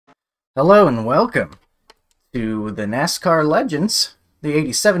Hello and welcome to the NASCAR Legends, the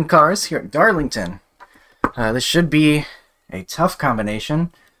 87 cars here at Darlington. This should be a tough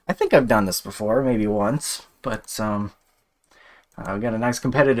combination. I think I've done this before, maybe once, but we've got a nice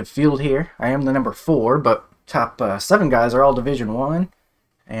competitive field here. I am the number 4, but top 7 guys are all Division 1,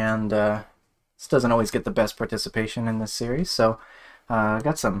 and this doesn't always get the best participation in this series, so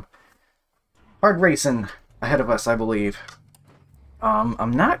got some hard racing ahead of us, I believe. I'm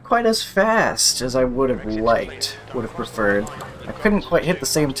not quite as fast as I would have liked, would have preferred. I couldn't quite hit the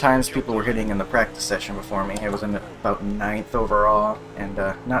same times people were hitting in the practice session before me. I was in about 9th overall, and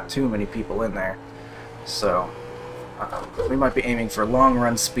not too many people in there. So, we might be aiming for long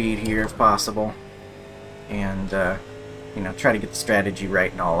run speed here if possible. And, you know, try to get the strategy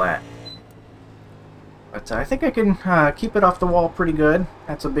right and all that. But I think I can keep it off the wall pretty good.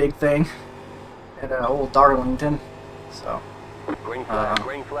 That's a big thing at old Darlington. So. Green flag,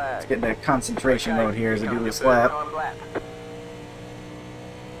 green flag. Let's get into concentration mode here as I do this lap.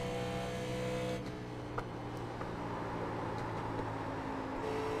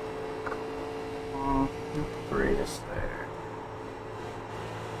 Greatest there.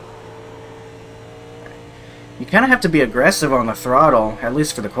 You kind of have to be aggressive on the throttle, at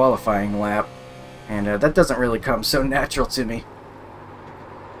least for the qualifying lap, and that doesn't really come so natural to me.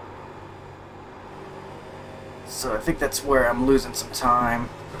 So I think that's where I'm losing some time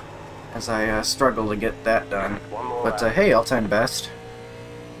as I struggle to get that done. But hey, all-time best.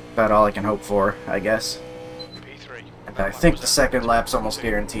 About all I can hope for, I guess. And I think the second lap's almost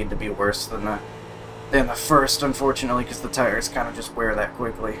guaranteed to be worse than the first, unfortunately, because the tires kind of just wear that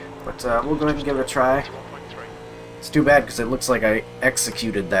quickly. But we'll go ahead and give it a try. It's too bad because it looks like I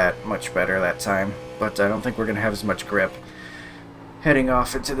executed that much better that time. But I don't think we're going to have as much grip. Heading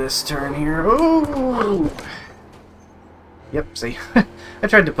off into this turn here. Ooh! Yep, see? I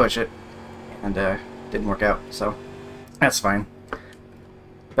tried to push it, and didn't work out, so that's fine.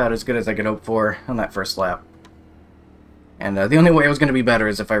 About as good as I could hope for on that first lap. And the only way it was going to be better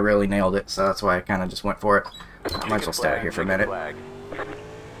is if I really nailed it, so that's why I kind of just went for it. Might as well stay out here for a minute.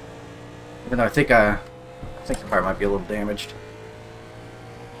 Even though I think the car might be a little damaged.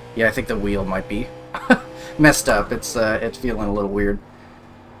 Yeah, I think the wheel might be messed up. It's feeling a little weird.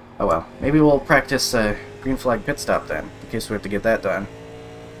 Oh well, maybe we'll practice green flag pit stop then, in case we have to get that done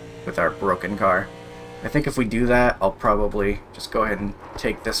with our broken car. I think if we do that, I'll probably just go ahead and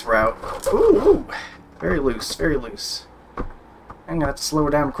take this route. Ooh, very loose, very loose. I'm gonna have to slow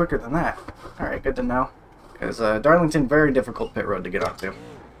her down quicker than that. Alright, good to know. Because Darlington, very difficult pit road to get onto.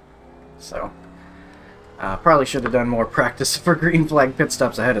 So, probably should have done more practice for green flag pit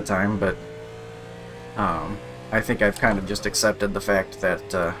stops ahead of time, but I think I've kind of just accepted the fact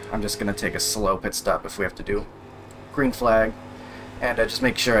that I'm just going to take a slow pit stop if we have to do green flag, and just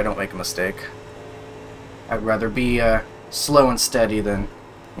make sure I don't make a mistake. I'd rather be slow and steady than,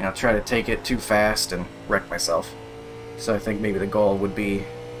 you know, try to take it too fast and wreck myself. So I think maybe the goal would be,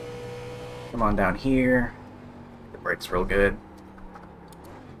 come on down here, the brakes real good,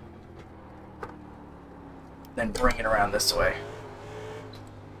 then bring it around this way.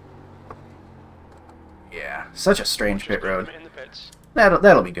 Yeah, such a strange pit road.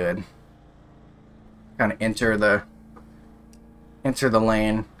 That'll be good. Kind of enter the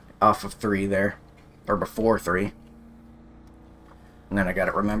lane off of 3 there, or before 3. And then I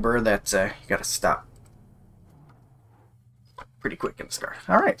gotta remember that you gotta stop pretty quick in this car.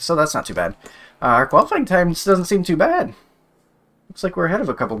 Alright, so that's not too bad. Our qualifying time doesn't seem too bad. Looks like we're ahead of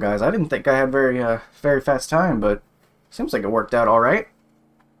a couple guys. I didn't think I had very fast time, but seems like it worked out alright.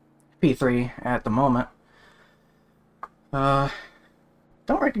 P3 at the moment.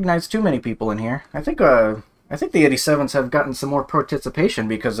 Don't recognize too many people in here. I think the 87s have gotten some more participation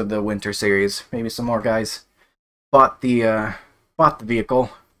because of the Winter Series. Maybe some more guys bought the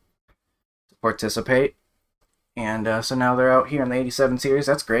vehicle to participate, and so now they're out here in the 87 Series.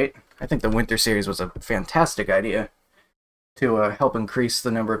 That's great. I think the Winter Series was a fantastic idea to help increase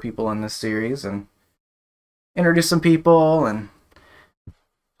the number of people in this series and introduce some people, and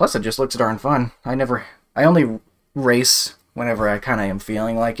plus it just looks darn fun. I only race whenever I kind of am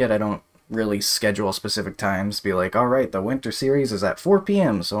feeling like it. I don't really schedule specific times, be like, alright, the Winter Series is at 4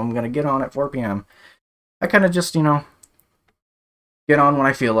 p.m., so I'm going to get on at 4 p.m. I kind of just, you know, get on when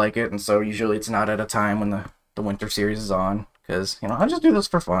I feel like it, and so usually it's not at a time when the Winter Series is on, because, you know, I just do this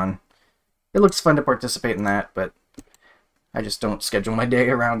for fun. It looks fun to participate in that, but I just don't schedule my day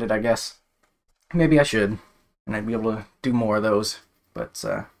around it, I guess. Maybe I should, and I'd be able to do more of those, but,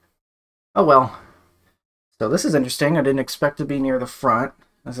 oh well. So this is interesting. I didn't expect to be near the front.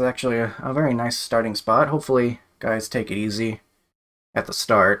 This is actually a very nice starting spot. Hopefully, guys take it easy at the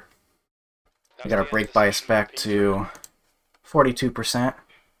start. We got our brake bias back to 42%.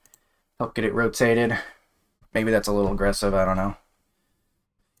 Help get it rotated. Maybe that's a little aggressive, I don't know.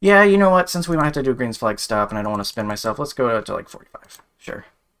 Yeah, you know what? Since we might have to do a green flag stop and I don't want to spin myself, let's go to like 45. Sure.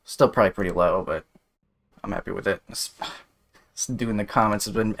 Still probably pretty low, but I'm happy with it. This dude in the comments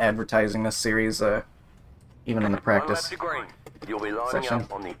has been advertising this series, even in the practice You'll be lining section.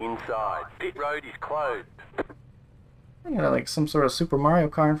 up on the inside. Pit road is closed. We got like some sort of Super Mario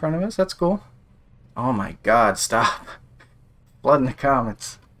car in front of us. That's cool. Oh my god, stop. Blood in the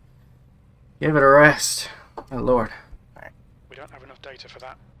comments. Give it a rest. Oh lord. Alright. We don't have enough data for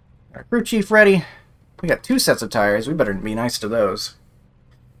that. Our crew chief ready. We got 2 sets of tires. We better be nice to those.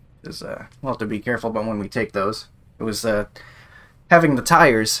 Because we'll have to be careful about when we take those. It was having the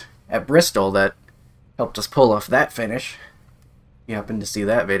tires at Bristol that helped us pull off that finish. You happen to see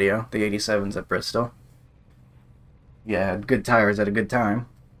that video, the 87s at Bristol. Yeah, good tires at a good time.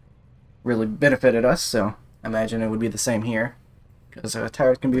 Really benefited us, so I imagine it would be the same here. Because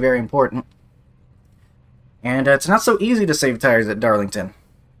tires can be very important. And it's not so easy to save tires at Darlington.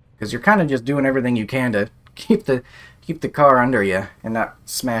 Because you're kind of just doing everything you can to keep the car under you and not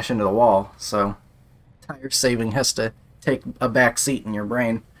smash into the wall. So tire saving has to take a back seat in your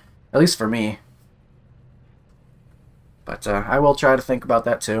brain. At least for me. But I will try to think about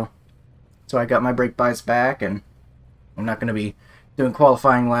that too. So I got my brake bias back, and I'm not going to be doing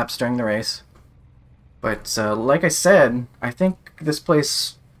qualifying laps during the race. But like I said, I think this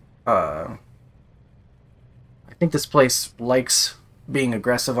place likes being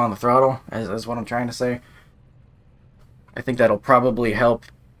aggressive on the throttle, is what I'm trying to say. I think that'll probably help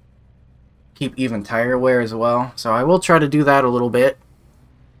keep even tire wear as well. So I will try to do that a little bit.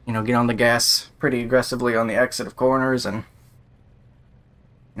 You know, get on the gas pretty aggressively on the exit of corners and,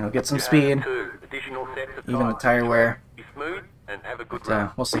 you know, get some speed, even the tire wear.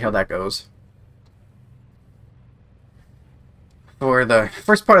 But, we'll see how that goes. For the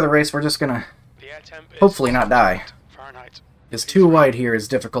first part of the race, we're just gonna hopefully not die. Because 2 wide here is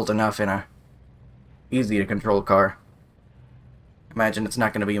difficult enough in a easy to control car. Imagine it's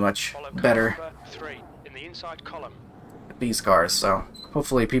not going to be much better at these cars, so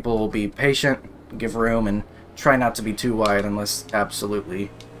hopefully people will be patient, give room, and try not to be too wide unless absolutely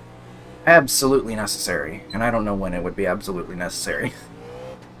necessary. And I don't know when it would be absolutely necessary.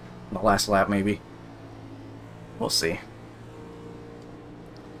 The last lap, maybe. We'll see.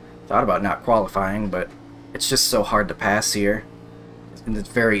 Thought about not qualifying, but it's just so hard to pass here. And it's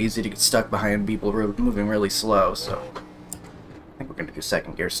very easy to get stuck behind people moving really slow, so I think we're going to do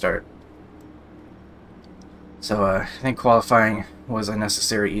second gear start. So I think qualifying was a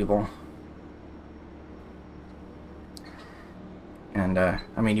necessary evil. And I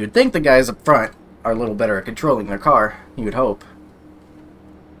mean, you would think the guys up front are a little better at controlling their car, you would hope.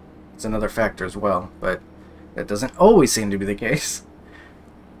 It's another factor as well, but that doesn't always seem to be the case.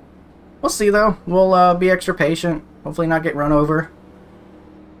 We'll see though. We'll be extra patient, hopefully not get run over.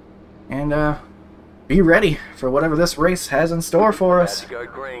 And be ready for whatever this race has in store for us. So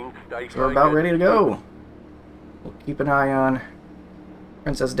we're about ready to go. We'll keep an eye on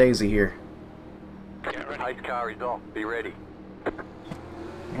Princess Daisy here. Pace car is off. Be ready.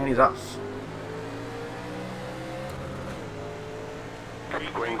 And he's off.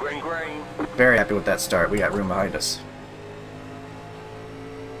 Green, green, green. Very happy with that start. We got room behind us.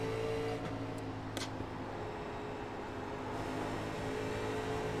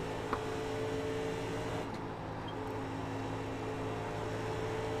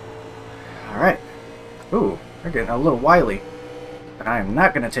 Alright. Ooh, we're getting a little wily. But I am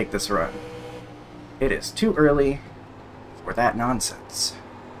not going to take this run. It is too early for that nonsense.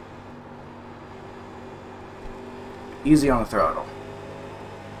 Easy on the throttle.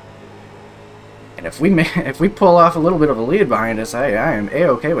 And if we pull off a little bit of a lead behind us, I am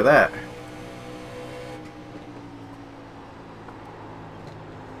A-okay with that.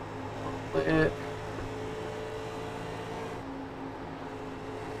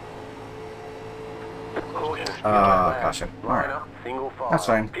 Caution. Alright. That's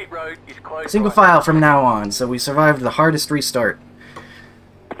fine. Single file from now on, so we survived the hardest restart.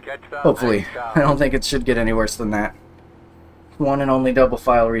 Hopefully. I don't think it should get any worse than that. One and only double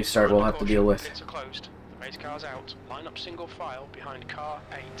file restart we'll have to deal with.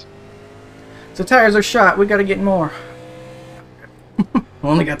 So tires are shot, we gotta get more. We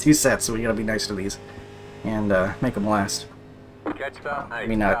only got 2 sets, so we gotta be nice to these. And make them last. I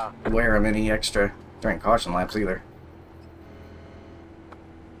mean, not wear them any extra during caution laps either.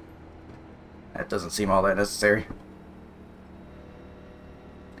 That doesn't seem all that necessary.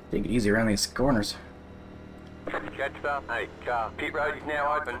 Take it easy around these corners. Pit road is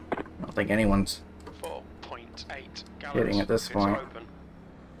now open. don't think anyone's 4.8 gallons. hitting at this Pits point. are open.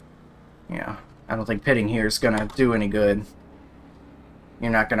 Yeah, I don't think pitting here is going to do any good.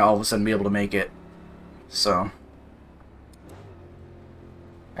 You're not going to all of a sudden be able to make it. So,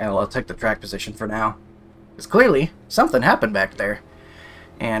 I'll take the track position for now. Because clearly, something happened back there.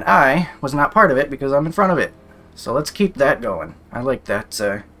 And I was not part of it because I'm in front of it. So let's keep that going. I like that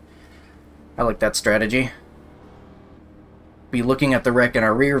strategy. Be looking at the wreck in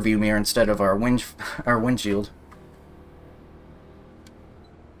our rear view mirror instead of our windshield.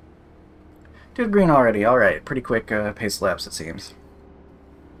 Did green already. Alright, pretty quick pace laps it seems.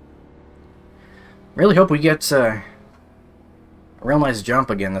 Really hope we get a real nice jump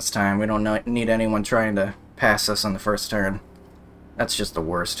again this time. We don't need anyone trying to pass us on the first turn. That's just the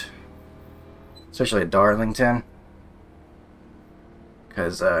worst. Especially at Darlington.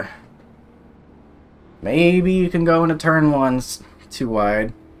 Because, maybe you can go into turn 1 too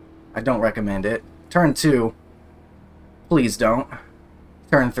wide. I don't recommend it. Turn 2, please don't.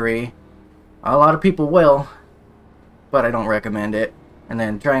 Turn 3, a lot of people will, but I don't recommend it. And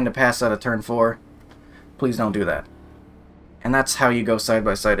then trying to pass out of turn 4, please don't do that. And that's how you go side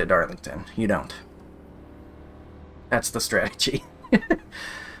by side at Darlington. You don't. That's the strategy.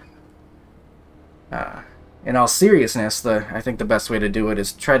 In all seriousness, I think the best way to do it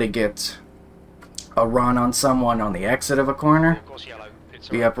is try to get a run on someone on the exit of a corner.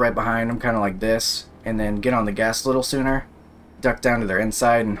 Be up right behind them, kind of like this, and then get on the gas a little sooner. Duck down to their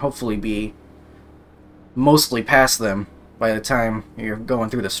inside and hopefully be mostly past them by the time you're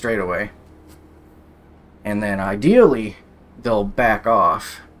going through the straightaway. And then ideally, they'll back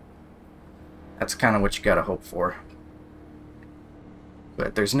off. That's kind of what you gotta hope for.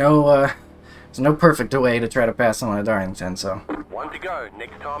 But there's no perfect way to try to pass someone at Darlington, so 1 to go.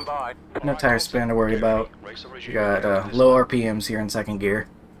 Next time by. no tire spin to worry about. You got low RPMs here in second gear,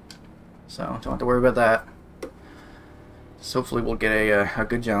 so don't have to worry about that. So hopefully we'll get a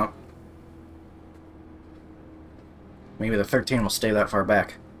good jump. Maybe the 13 will stay that far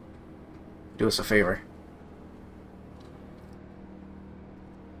back. Do us a favor.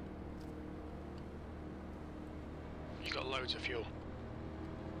 You got loads of fuel.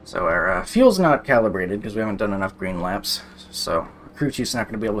 So our fuel's not calibrated because we haven't done enough green laps. So crew chief's not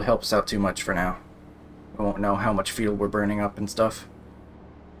going to be able to help us out too much for now. We won't know how much fuel we're burning up and stuff.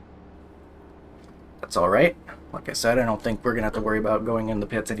 That's alright. Like I said, I don't think we're going to have to worry about going in the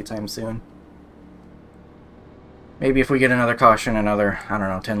pits anytime soon. Maybe if we get another caution, another, I don't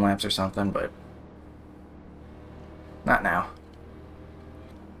know, 10 laps or something, but not now.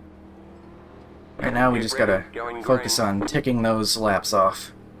 Right now we just gotta focus on ticking those laps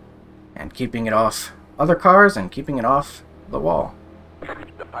off. And keeping it off other cars and keeping it off the wall.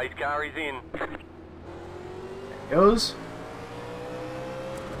 The pace car is in. There it goes.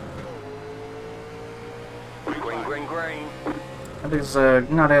 Green, green, green. That is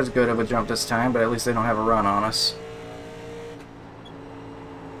not as good of a jump this time, but at least they don't have a run on us.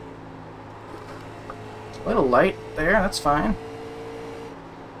 A little light there, that's fine.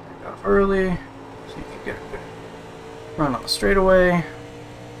 Take off early. See if you get a good run on the straightaway.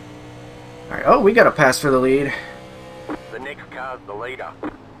 Alright, oh, we got a pass for the lead. The next car's the leader.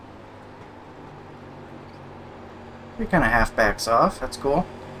 He kind of half backs off, that's cool.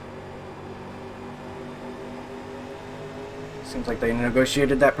 Seems like they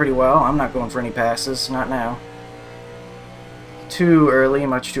negotiated that pretty well. I'm not going for any passes, not now. Too early,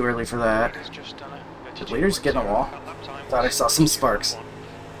 much too early for that. The leader's getting a wall. Thought I saw some sparks.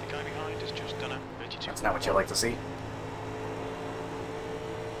 That's not what you like to see.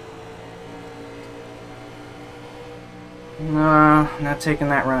 No, not taking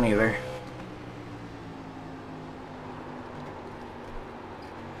that run either.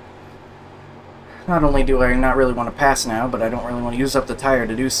 Not only do I not really want to pass now, but I don't really want to use up the tire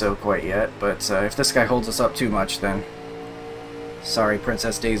to do so quite yet. But if this guy holds us up too much, then sorry,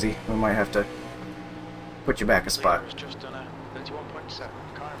 Princess Daisy. We might have to put you back a spot. Just done a 31.7.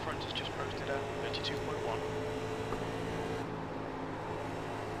 Car in front has just posted a 32.1.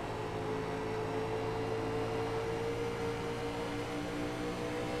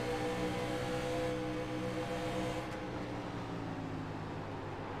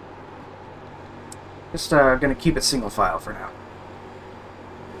 Just gonna keep it single file for now.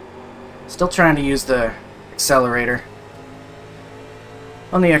 Still trying to use the accelerator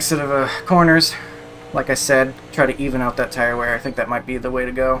on the exit of corners. Like I said, try to even out that tire wear. I think that might be the way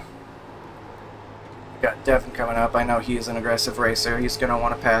to go. Got Devin coming up. I know he's an aggressive racer. He's gonna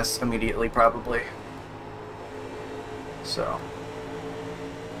want to pass immediately, probably. So.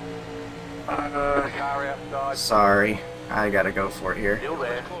 The car outside. Sorry. I gotta go for it here. Still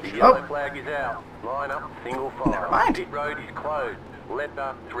there. The Oh. yellow flag is out. Line up, single file. Never mind. Pit road is closed. Left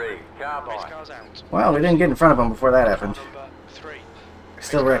up 3. Car Race by. car's out. Well, we didn't get in front of him before that Car happened. number 3.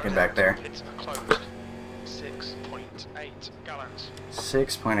 Still wrecking back there. Pits are closed. 6.8 gallons.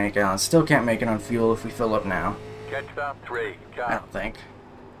 6.8 gallons. Still can't make it on fuel if we fill up now. Catch up 3. I Car. don't think.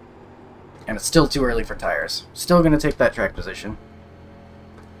 And it's still too early for tires. Still gonna take that track position.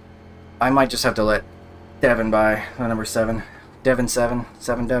 I might just have to let Devin by, the number 7. Devin 7.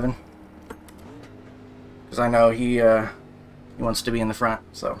 7 Devin. Because I know he wants to be in the front,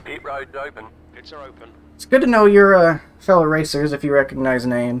 so. Pit road's open. Pits are open. It's good to know your fellow racers if you recognize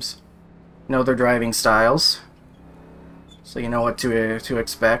names. Know their driving styles. So you know what to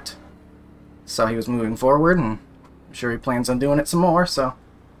expect. Saw he was moving forward, and I'm sure he plans on doing it some more, so.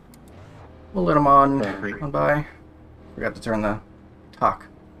 We'll let him on by. Forgot to turn the talk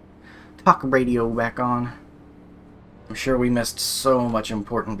radio back on. I'm sure we missed so much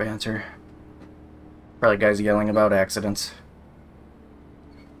important banter. Probably guys yelling about accidents.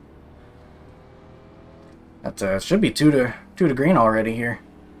 That should be two to green already here.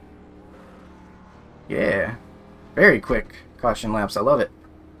 Yeah, very quick caution laps. I love it.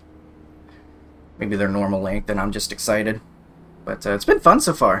 Maybe they're normal length, and I'm just excited. But it's been fun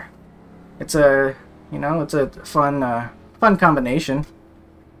so far. It's a fun combination.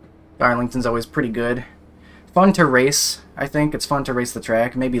 Darlington's always pretty good. Fun to race. I think it's fun to race the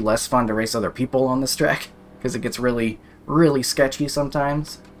track. Maybe less fun to race other people on this track because it gets really sketchy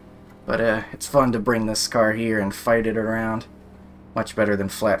sometimes. But it's fun to bring this car here and fight it around. Much better than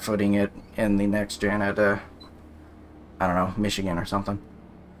flat-footing it in the next gen at I don't know, Michigan or something.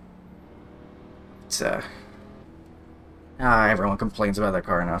 It's everyone complains about that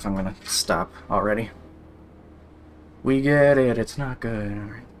car enough. I'm gonna stop already. We get it. It's not good. All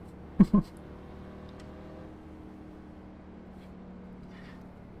right.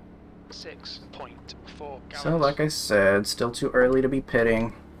 6.4 gallons. So, like I said, still too early to be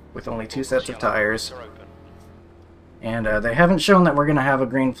pitting with only 2 sets of tires. Pits are open. And they haven't shown that we're going to have a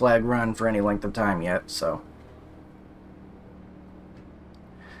green flag run for any length of time yet, so.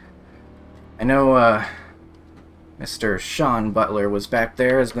 I know Mr. Sean Butler was back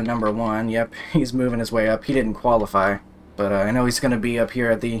there as the number 1. Yep, he's moving his way up. He didn't qualify, but I know he's going to be up here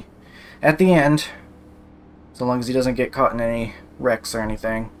at the end, so long as he doesn't get caught in any wrecks or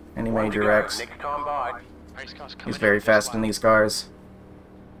anything, any major wrecks. Next time by. Race car's coming He's very in fast as in well. these cars,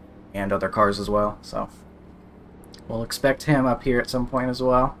 and other cars as well, so we'll expect him up here at some point as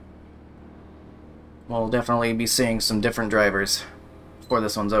well. We'll definitely be seeing some different drivers before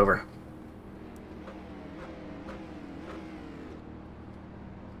this one's over.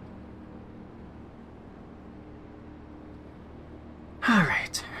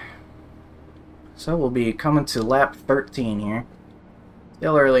 Alright. So we'll be coming to lap 13 here.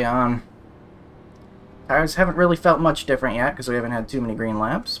 Still early on. Tires haven't really felt much different yet because we haven't had too many green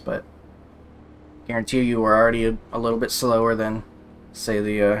laps, but guarantee you we're already a little bit slower than, say,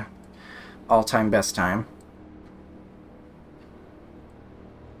 the all-time best time.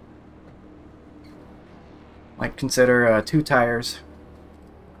 Might consider 2 tires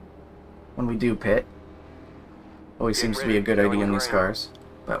when we do pit. Always seems to be a good idea in these cars,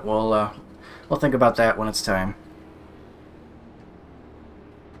 but we'll think about that when it's time.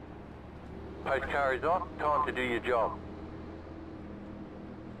 Post car is off. Time to do your job.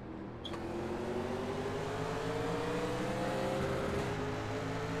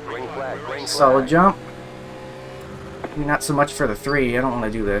 Green flag. Green flag. Solid jump. Maybe not so much for the 3. I don't want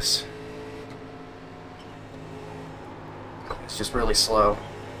to do this. It's just really slow.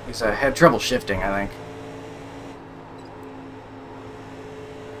 He's had trouble shifting, I think.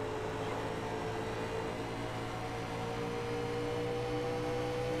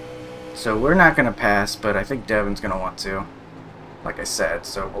 So we're not going to pass, but I think Devin's going to want to. Like I said,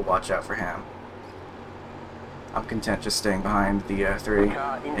 so we'll watch out for him. I'm content just staying behind the 3.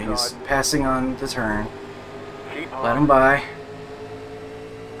 And he's passing on the turn. Keep Let on. him by.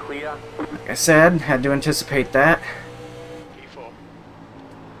 Clear. Like I said, had to anticipate that. P4.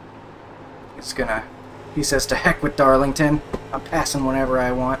 It's gonna... He says to heck with Darlington. I'm passing whenever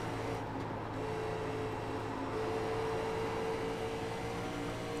I want.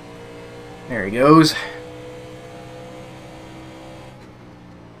 There he goes.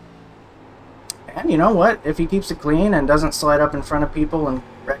 And you know what? If he keeps it clean and doesn't slide up in front of people and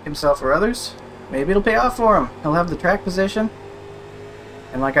wreck himself or others, maybe it'll pay off for him. He'll have the track position.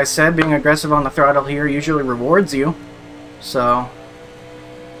 And like I said, being aggressive on the throttle here usually rewards you. So,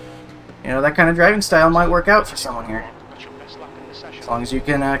 you know, that kind of driving style might work out for someone here. That's your best lap in the session. As long as you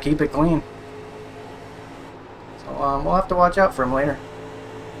can keep it clean. So we'll have to watch out for him later.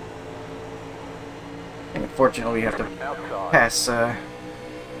 And unfortunately, we have to Outside. pass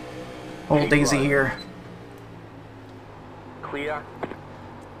old Daisy here. Clear.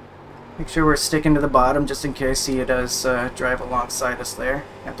 Make sure we're sticking to the bottom just in case he does drive alongside us there.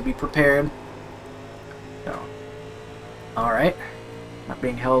 Have to be prepared. So, all right, not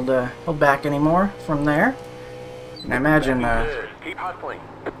being held back anymore from there. And I imagine Keep hustling.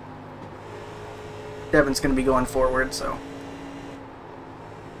 Devin's going to be going forward, so.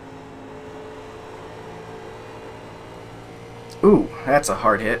 Ooh, that's a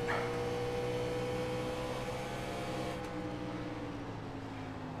hard hit.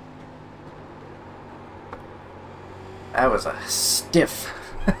 That was a stiff,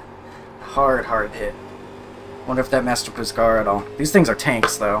 hard hit. Wonder if that messed up his car at all. These things are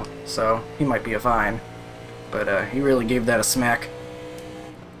tanks, though, so he might be a fine. But he really gave that a smack.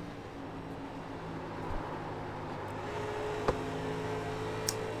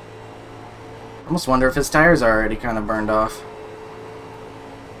 Almost wonder if his tires are already kind of burned off.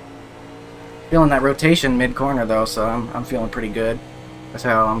 Feeling that rotation mid-corner, though, so I'm feeling pretty good. That's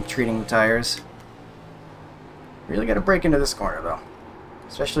how I'm treating the tires. Really got to break into this corner, though,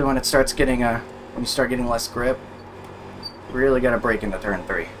 especially when it starts getting when you start getting less grip. Really got to break into turn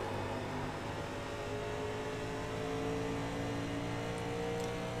 3.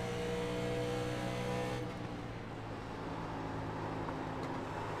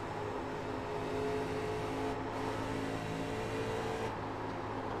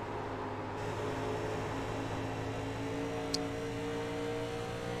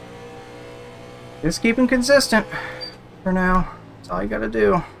 Just keeping consistent for now. That's all you gotta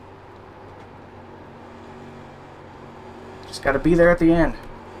do. Just gotta be there at the end.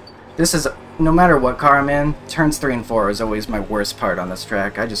 This is, no matter what car I'm in, turns 3 and 4 is always my worst part on this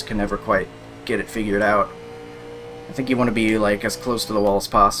track. I just can never quite get it figured out. I think you want to be like as close to the wall as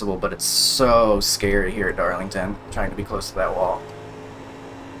possible, but it's so scary here at Darlington, trying to be close to that wall.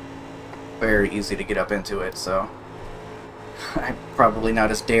 Very easy to get up into it, so I'm probably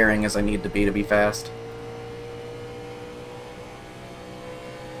not as daring as I need to be fast.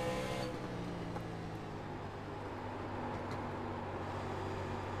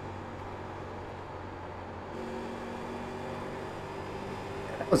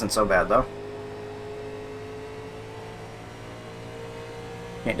 That wasn't so bad, though.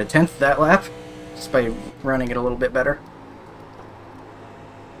 Gained a 10th that lap, just by running it a little bit better.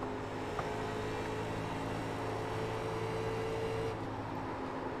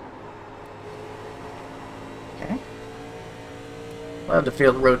 Allowed the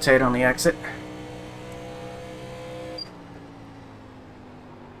field rotate on the exit.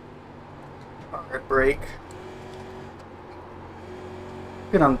 Hard brake.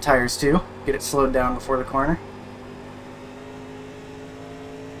 Good on the tires too. Get it slowed down before the corner.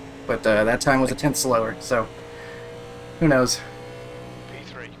 But that time was a 10th slower, so who knows?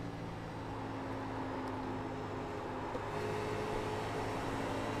 P3.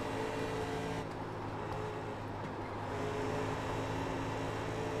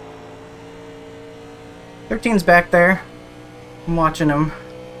 Thirteen's back there. I'm watching him.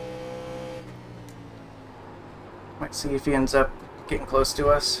 Might see if he ends up getting close to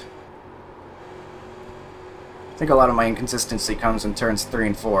us. I think a lot of my inconsistency comes in turns 3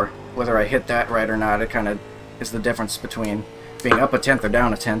 and 4. Whether I hit that right or not, it kind of is the difference between being up a 10th or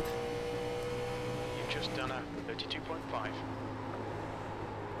down a 10th. You've just done a 32.5.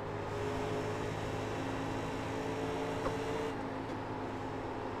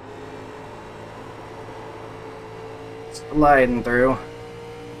 Sliding through.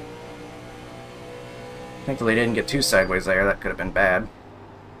 Thankfully, didn't get too sideways there. That could have been bad.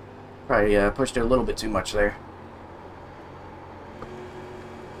 Probably pushed it a little bit too much there.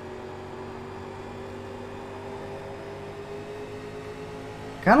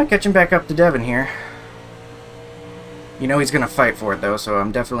 Kind of catching back up to Devin here. You know he's going to fight for it, though, so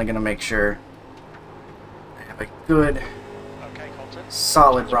I'm definitely going to make sure I have a good, Okay, Colton.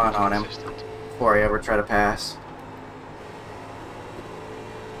 solid run on him Consistent. before I ever try to pass.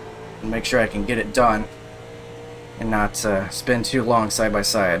 And make sure I can get it done and not spend too long side by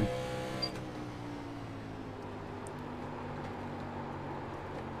side.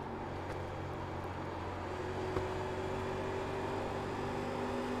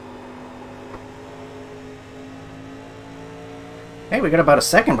 Hey, we got about a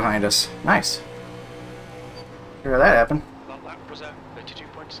second behind us. Nice. Hear that happen. That lap was a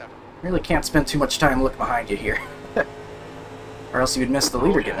 32.7. Really can't spend too much time looking behind you here. Or else you'd miss the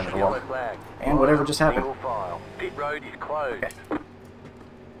leader getting into the wall. Yellow flag. And whatever just happened. Single file. Pit road is closed. Okay.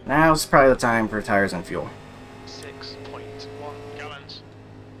 Now's probably the time for tires and fuel. 36.1 gallons.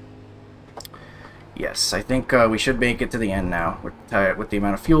 Yes, I think we should make it to the end now with the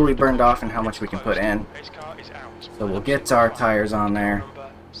amount of fuel we burned off and how much we can put in. Pace car is out. So we'll get our tires on there. Number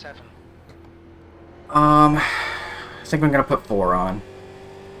 7. I think I'm gonna put 4 on.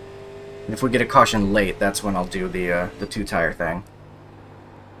 And if we get a caution late, that's when I'll do the 2-tire thing.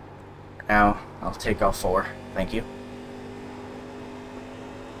 Now I'll take off 4. Thank you.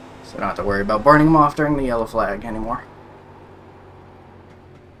 So I don't have to worry about burning them off during the yellow flag anymore.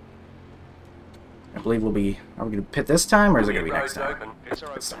 I believe we'll be... Are we going to pit this time, or is it going to be next time? It's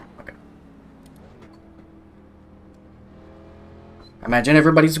alright. This time, okay. I imagine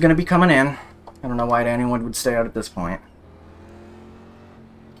everybody's going to be coming in. I don't know why anyone would stay out at this point.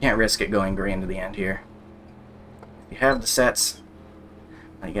 Can't risk it going green to the end here. If you have the sets,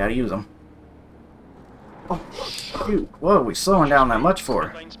 you got to use them. Oh, shoot. Whoa, we slowing down that much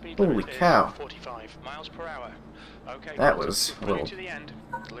for? Holy cow. 45 miles per hour. Okay, That was a little to the end.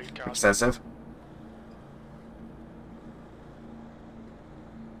 The lead car's excessive.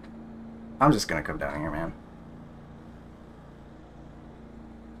 I'm just gonna come down here, man.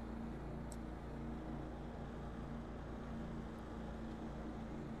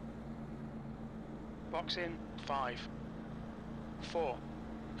 box in 5, 4,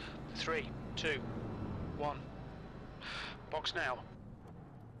 3, 2, 1. Box now.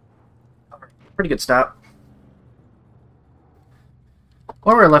 Pretty good stop.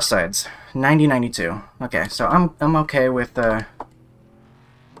 What were our left sides? 90, 92. Okay, so I'm okay with how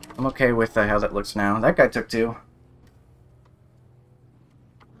that looks now. That guy took 2.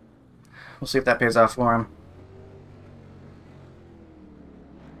 We'll see if that pays off for him.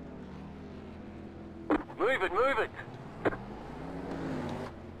 Move it, move it!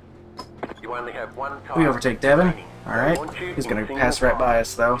 You only have one time. We overtake Devin. remaining. Alright. I want you He's in going to single pass right by file.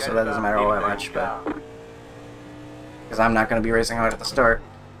 us, though, so that doesn't matter all that much, but... Because I'm not going to be racing hard at the start.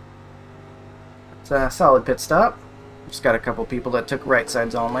 It's a solid pit stop. Just got a couple people that took right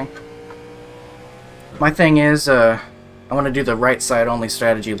sides only. My thing is, I want to do the right side only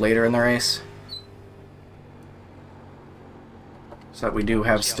strategy later in the race. So that we do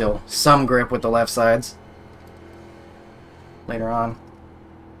have still some grip with the left sides later on.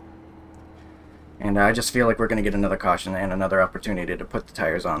 And I just feel like we're going to get another caution and another opportunity to put the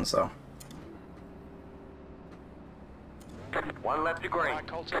tires on, so. One lap to green. Alright,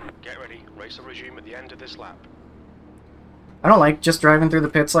 Colton, get ready. Race will resume at the end of this lap. I don't like just driving through the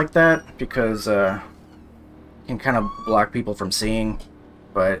pits like that because it can kind of block people from seeing.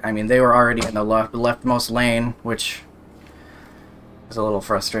 But, I mean, they were already in the leftmost lane, which is a little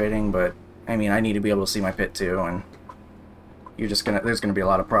frustrating, but, I mean, I need to be able to see my pit too, and there's gonna be a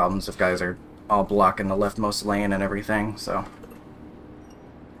lot of problems if guys are all blocking the leftmost lane and everything, so.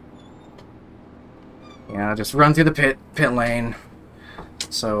 Yeah, just run through the pit lane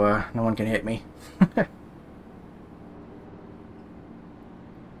so no one can hit me.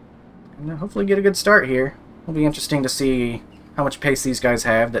 And hopefully get a good start here. It'll be interesting to see how much pace these guys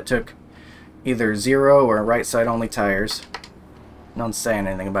have that took either 0 or right side only tires. No one's saying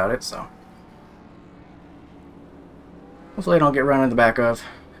anything about it, so. Hopefully I don't get run in the back of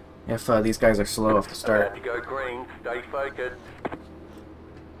if these guys are slow off the start. About to go green. Stay focused.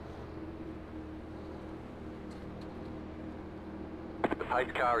 The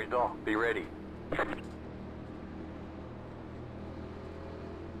pace car is off. Be ready.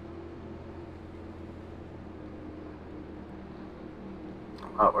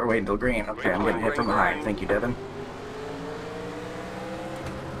 Oh, we're waiting till green. Okay, I'm getting hit from behind. Thank you, Devin.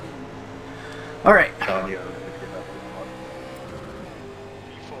 Alright. P4.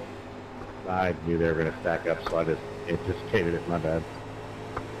 I knew they were going to stack up, so I just anticipated it. My bad.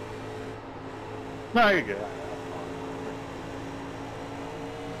 No, you're good.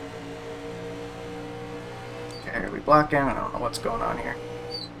 Okay, are we blocking? I don't know what's going on here.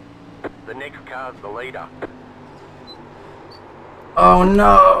 The next car's the leader. Oh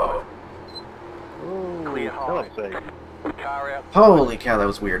no! Clear high. Say. Car out. Holy cow, that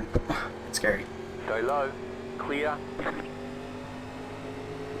was weird. It's scary. Go low. Clear.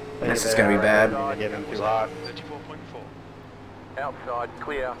 This is gonna be bad. Get him too hot. 34.4. Outside.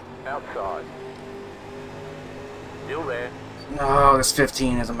 Clear. Outside. Still there. No, this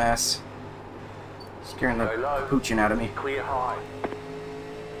 15 is a mess. Scaring the pooching out of me. Clear high.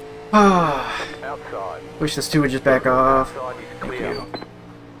 Ah, Outside. wish this 2 would just back off. Outside is Thank clear. you.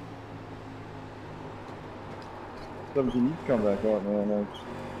 Something you come back on, man.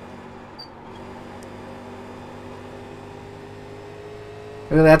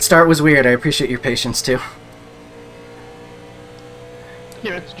 Well, that start was weird. I appreciate your patience too.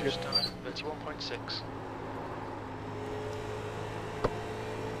 Yeah, It's just 31.6.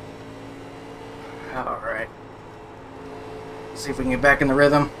 Alright. See if we can get back in the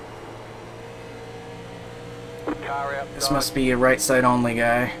rhythm. Car outside. This must be a right side only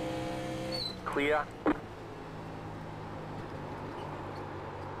guy. Clear.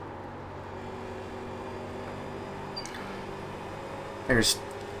 There's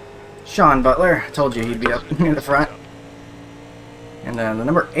Sean Butler. I told you he'd be up near the front. And the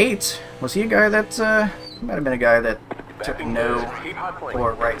number 8, was he a guy that, might have been a guy that took a no Keep hustling.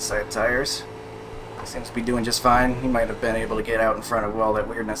 for right side tires. He seems to be doing just fine. He might have been able to get out in front of all that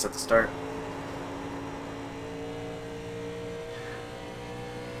weirdness at the start.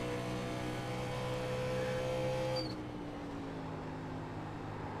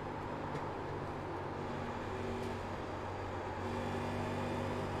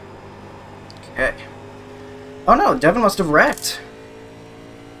 Okay. Oh no, Devin must have wrecked.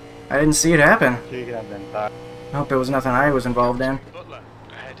 I didn't see it happen. She could have been tied. I hope it was nothing I was involved in. Butler,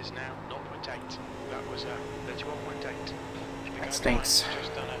 ahead is now 0.8. That was 31.8. That stinks.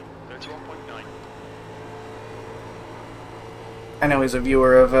 Just done a 31.9. I know he's a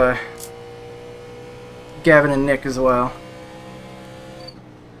viewer of Gavin and Nick as well.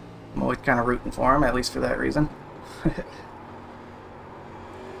 I'm always kind of rooting for him, at least for that reason.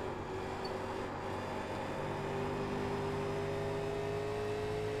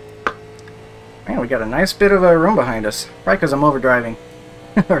 Man, we got a nice bit of room behind us. Probably because I'm overdriving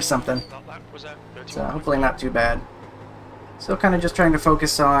or something. That lap was a So 31.5. hopefully not too bad. Still kind of just trying to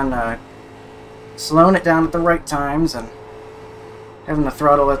focus on slowing it down at the right times and having the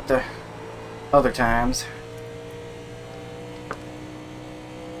throttle at the other times.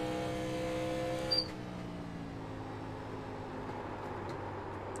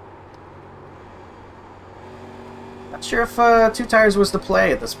 Not sure if 2 tires was the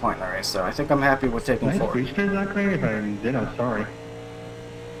play at this point in the race, so I think I'm happy with taking 4. Grease not clear? If I did, I'm sorry.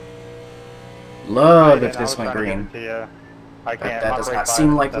 Love if I this was went trying to get green. it to you. I can't. that my does brake not bias seem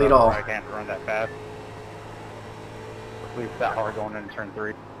is likely set at up all. where I can't run that fast. At least that hard going into turn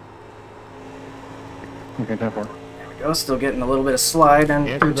 3. Okay, 10-4. There we go, still getting a little bit of slide and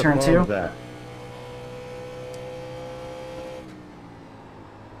Answer through the turn phone 2. with that.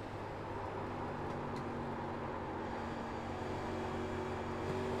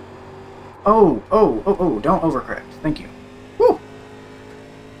 Oh, don't overcorrect. Thank you. Woo!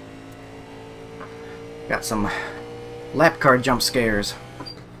 Got some lap car jump scares.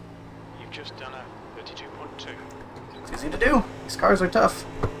 You've just done a 32.2. It's easy to do. These cars are tough.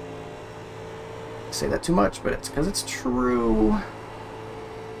 I say that too much, but it's because it's true.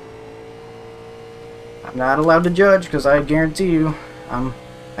 I'm not allowed to judge because I guarantee you,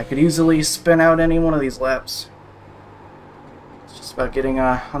 I could easily spin out any one of these laps. It's just about getting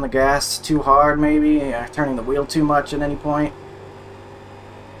on the gas too hard, maybe, turning the wheel too much at any point.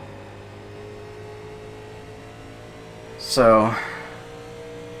 So,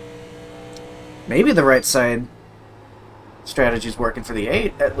 maybe the right side strategy is working for the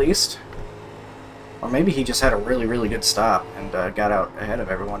 8, at least. Or maybe he just had a really, really good stop and got out ahead of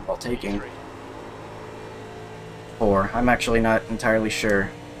everyone while taking 4. I'm actually not entirely sure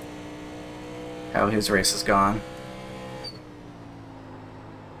how his race has gone.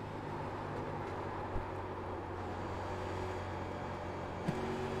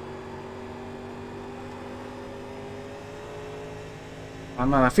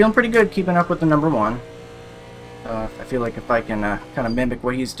 I'm feeling pretty good keeping up with the number 1. I feel like if I can kind of mimic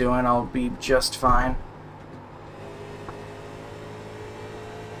what he's doing, I'll be just fine.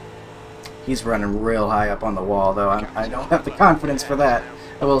 He's running real high up on the wall, though. I don't have the confidence for that.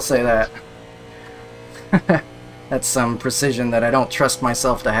 I will say that. That's some precision that I don't trust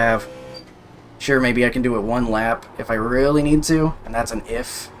myself to have. Sure, maybe I can do it 1 lap if I really need to, and that's an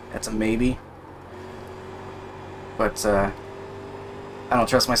if. That's a maybe. But, I don't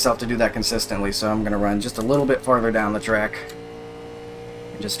trust myself to do that consistently, so I'm going to run just a little bit farther down the track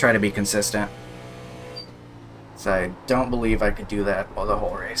and just try to be consistent. So I don't believe I could do that while the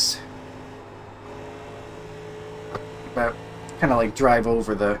whole race. But kind of like drive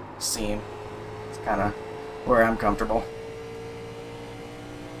over the seam. It's kind of where I'm comfortable.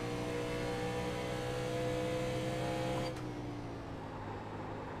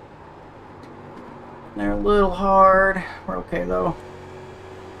 They're a little hard. We're okay though.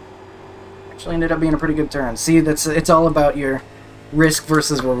 Actually ended up being a pretty good turn. See, it's all about your risk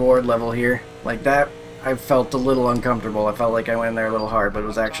versus reward level here. Like that, I felt a little uncomfortable. I felt like I went in there a little hard, but it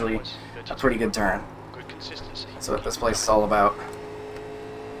was actually a pretty good turn. Good consistency. That's what this place is all about.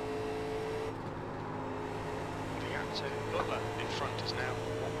 Moving out to Butler in front is now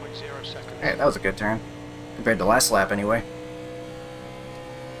 1.0 seconds. Hey, that was a good turn. Compared to last lap, anyway.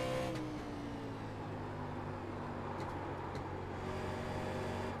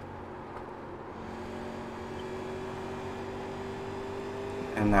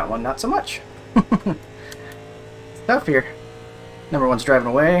 and that one not so much. It's tough here. Number one's driving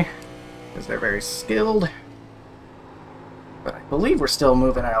away because they're very skilled. But I believe we're still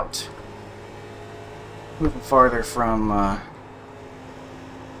moving out. Moving farther from, at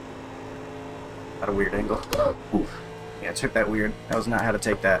a weird angle. Ooh. Yeah, I took that weird. That was not how to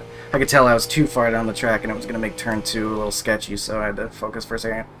take that. I could tell I was too far down the track and it was going to make turn 2 a little sketchy, so I had to focus for a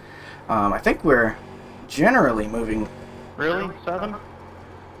second. I think we're generally moving... Really? 7?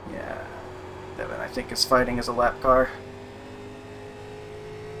 Yeah. Devin, I think, is fighting as a lap car.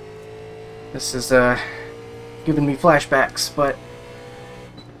 This is, giving me flashbacks, but...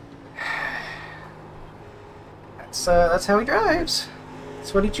 That's how he drives.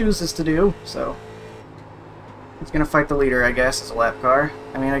 That's what he chooses to do, so... He's gonna fight the leader, I guess, as a lap car.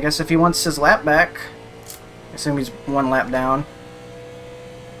 I mean, I guess if he wants his lap back, I assume he's 1 lap down.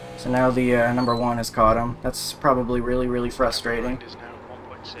 So now the number 1 has caught him. That's probably really, really frustrating. Is now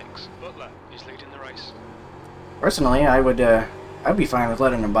 1.6. Butler is leading the race. Personally, I'd be fine with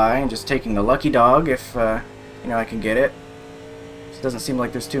letting him by and just taking the lucky dog if you know, I can get it. It doesn't seem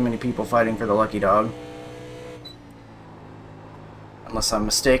like there's too many people fighting for the lucky dog, unless I'm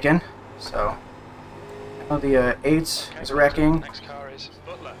mistaken. So. Oh, the 8 is wrecking. Next car is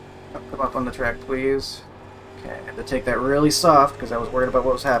Butler. Oh, come up on the track, please. Okay, I had to take that really soft because I was worried about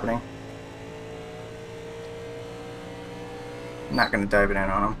what was happening. I'm not going to dive it in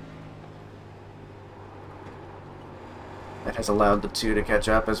on him. That has allowed the 2 to catch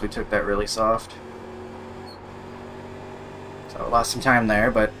up as we took that really soft. So I lost some time there,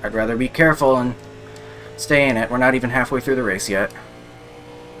 but I'd rather be careful and stay in it. We're not even halfway through the race yet.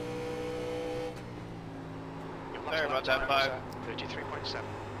 Sorry about that, 5. 33.7.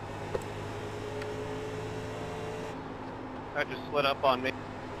 That just slid up on me.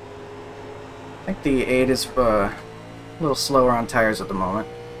 I think the 8 is a little slower on tires at the moment.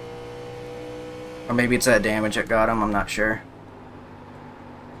 Or maybe it's that damage that got him, I'm not sure.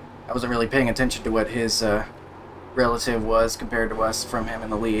 I wasn't really paying attention to what his relative was compared to us from him in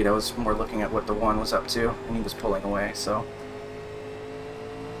the lead. I was more looking at what the 1 was up to, and he was pulling away, so...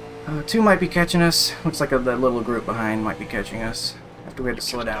 2 might be catching us. Looks like that little group behind might be catching us. After we had to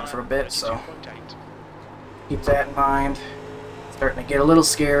slow down for a bit, so... Keep that in mind. Starting to get a little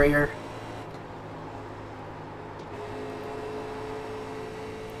scarier.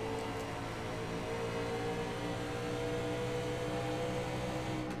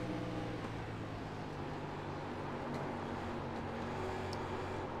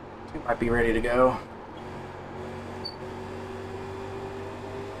 Might be ready to go.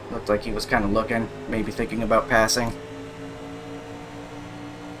 Looked like he was kind of looking, maybe thinking about passing.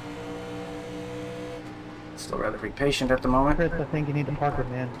 Still rather be patient at the moment. Chris, I think you need to park it,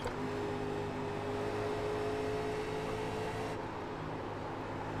 man.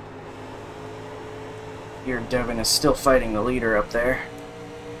 Here, Devin is still fighting the leader up there.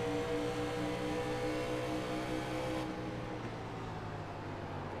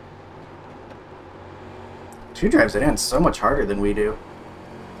 Who drives it in so much harder than we do?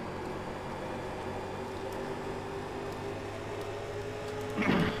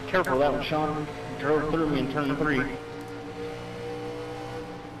 Careful, that one, Sean. Drove through me in turn 3.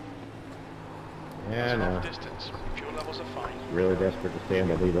 Yeah, no. Distance. Fuel levels are fine. Really desperate to stay in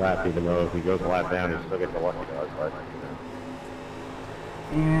the lead lap, even though if he goes a lap down, he'll still get the lucky dog. But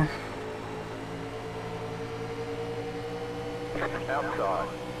you know. Yeah. Outside.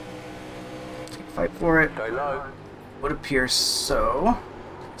 Fight for it. Stay low. Would appear so.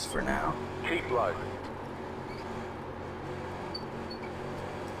 Just for now. Keep low.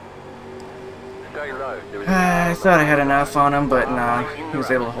 Stay low. There is I thought I had enough on him, but nah, he was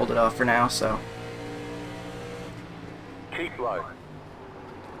able to hold it off for now, so. Keep low.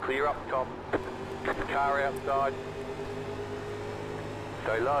 Clear up top. Car outside.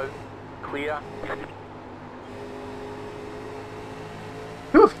 Stay low. Clear.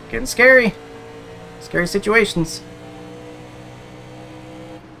 Whew, getting scary. Scary situations.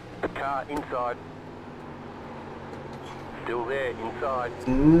 Car inside. Still there, inside.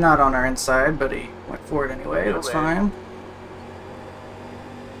 Not on our inside, but he went for it anyway. Still That's there. fine.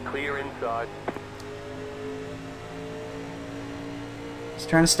 Clear inside. Just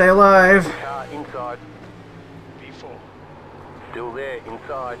trying to stay alive. Car inside. V4. Still there,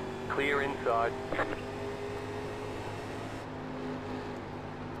 inside. Clear inside.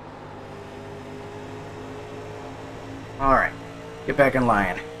 Alright, get back in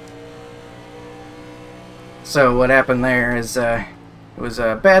line. So what happened there is it was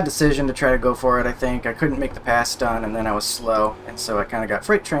a bad decision to try to go for it, I think. I couldn't make the pass stun, and then I was slow, and so I kind of got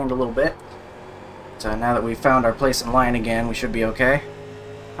freight trained a little bit. So now that we've found our place in line again, we should be okay.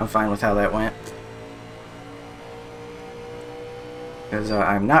 I'm fine with how that went. Because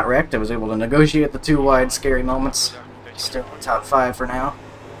I'm not wrecked. I was able to negotiate the 2 wide scary moments. Still in top 5 for now.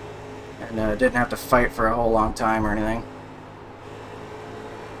 And didn't have to fight for a whole long time or anything.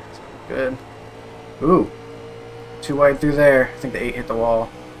 So, good. Ooh. 2 wide through there. I think the 8 hit the wall.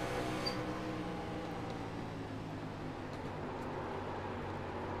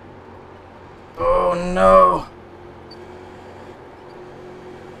 Oh no!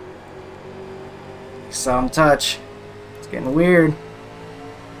 Saw him touch. It's getting weird.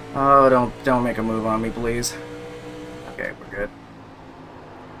 Oh, don't make a move on me, please. Okay, we're good.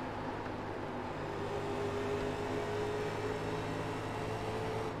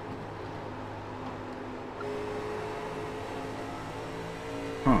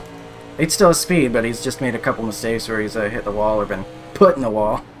 He's still has speed, but he's just made a couple mistakes where he's hit the wall or been put in the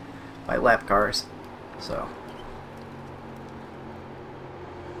wall by lap cars. So.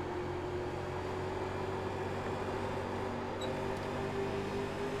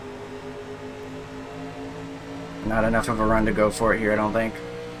 Not enough of a run to go for it here, I don't think.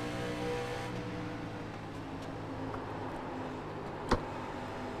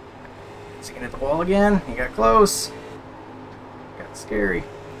 Is he gonna hit the wall again? He got close. Got scary.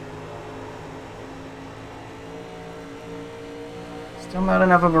 Still not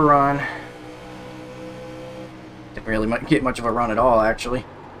enough of a run. Didn't really get much of a run at all, actually.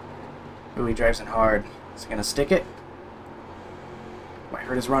 Ooh, he drives in hard. Is he gonna stick it? Might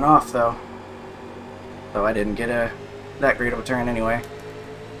hurt his run off, though. Though I didn't get that great of a turn anyway.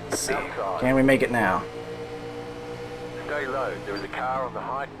 Let's see. Can we make it now? Stay low. There is a car on the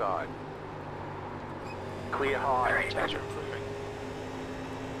high side. Clear high. Right, are improving.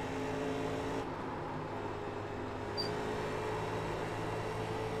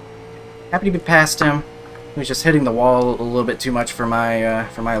 Happy to be past him. He was just hitting the wall a little bit too much for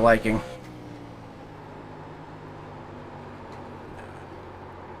my liking.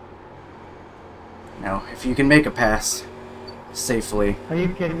 Now, if you can make a pass safely, Are you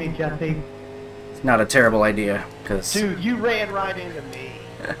kidding me, Jesse? it's not a terrible idea, because Dude, you ran right into me.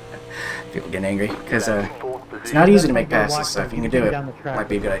 people get angry. Because it's not easy to make passes, so if you can do it, might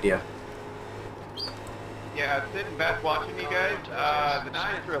be a good idea. Yeah, sitting back watching you guys. The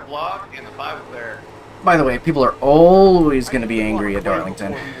 9 threw a block and the 5 was there. By the way, people are always going to be angry at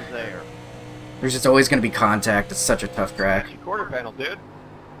Darlington. Before he was there. There's just always going to be contact. It's such a tough track. Actually, quarter panel, dude.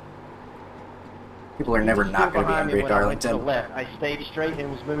 People are never He was not still going to be behind me angry at when I went to the Darlington. left. I stayed straight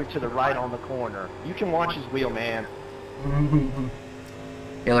and was moving to the right on the corner. You can watch his wheel, man.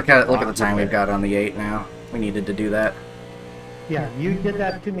 Yeah, look at the time we've got on the 8 now. We needed to do that. Yeah, you did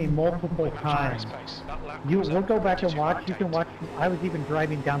that to me multiple times. Space. That lap You was we'll at go back and watch. You 42.8. can watch. I was even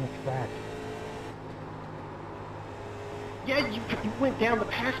driving down the track. Yeah, you went down to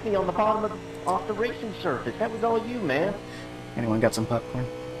pass me on the bottom of off the racing surface. That was all you, man. Anyone got some popcorn?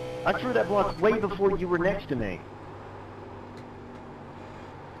 I threw that block way before you were next to me.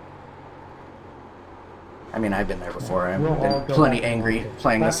 I mean, I've been there before. I've We'll all been go plenty back and angry watch it.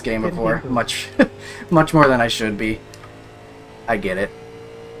 playing this That's game good before. people. Much more than I should be. I get it.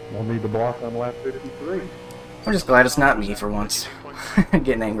 We'll need the block on lap 53. I'm just glad it's not me for once.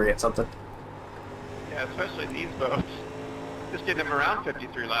 Getting angry at something. Yeah, especially these boats. Just getting them around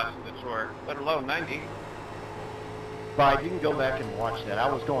 53 laps in the tour, let alone 90. But you can go back and watch that.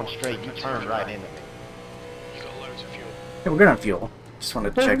 I was going straight. You turned right into me. You got loads of fuel. Hey, we're good on fuel. Just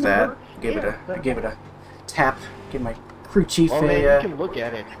wanted to check that. I gave it a tap. Give my crew chief Oh, man, you a can look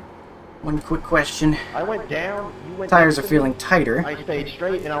at it. one quick question. I went down. You went Tires next are to me. feeling tighter. I stayed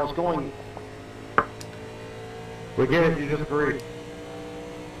straight and I was going. We get it, you just agreed.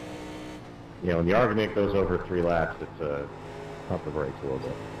 You know, when the argument goes over 3 laps, it's pump the brakes a little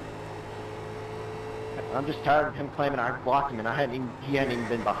bit. I'm just tired of him claiming I blocked him, and he hadn't even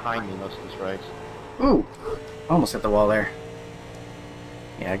been behind me most of this race. Ooh, almost hit the wall there.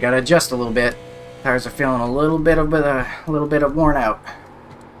 Yeah, I gotta adjust a little bit. Tires are feeling a little bit of worn out.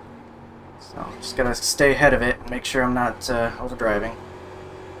 So just gotta stay ahead of it and make sure I'm not overdriving.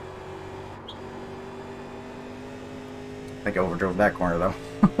 I think I overdrove that corner though.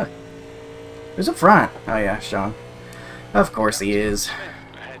 Who's up front? Oh yeah, Sean. Of course he is.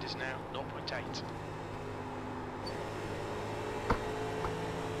 Ahead is now 0.8.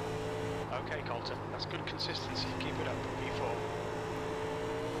 Okay, Colton, that's good consistency. Keep it up.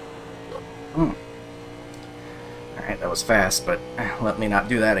 P4. Alright, that was fast, but let me not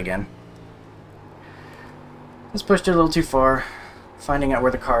do that again. Just pushed it a little too far. Finding out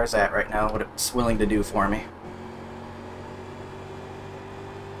where the car is at right now, what it's willing to do for me.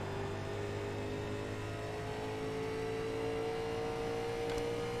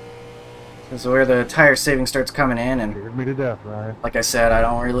 This is where the tire saving starts coming in, and Scared me to death, Ryan. like I said, I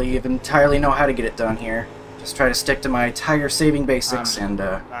don't really even entirely know how to get it done here. Just try to stick to my tire saving basics and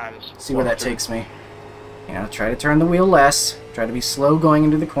see where that takes me. You know, try to turn the wheel less, try to be slow going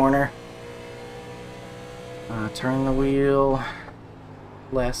into the corner. Turn the wheel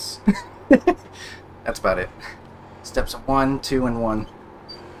less. That's about it. Steps 1, 2, and 1.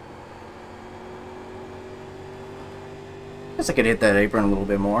 Guess I could hit that apron a little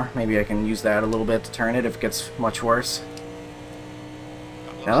bit more. Maybe I can use that a little bit to turn it if it gets much worse.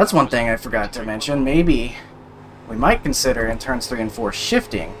 Now that's one thing I forgot to mention. Maybe we might consider in turns 3 and 4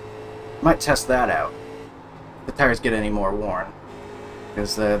 shifting. Might test that out. If the tires get any more worn.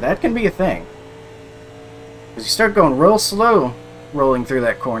 Because that can be a thing. Because you start going real slow rolling through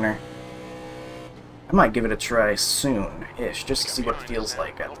that corner. I might give it a try soon-ish, just to see what it feels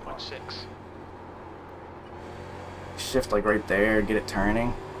like at the moment. Shift like right there, get it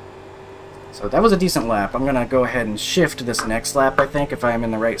turning. So that was a decent lap. I'm gonna go ahead and shift this next lap, I think, if I'm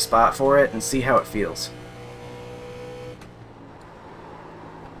in the right spot for it, and see how it feels.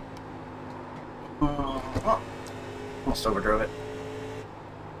 Oh, almost overdrove it.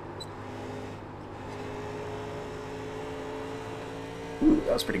 Ooh,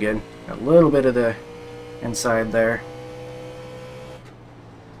 that was pretty good. Got a little bit of the inside there.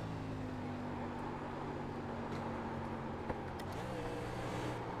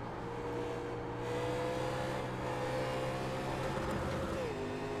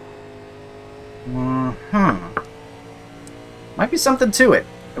 Might be something to it.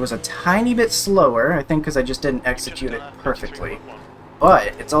 It was a tiny bit slower, I think, because I just didn't execute it perfectly.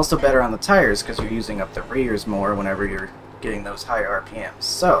 But it's also better on the tires because you're using up the rears more whenever you're getting those high RPMs.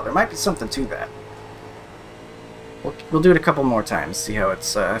 So there might be something to that. We'll do it a couple more times, see how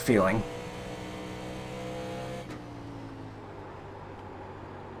it's feeling.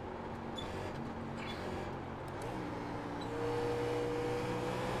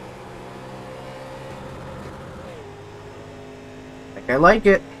 I like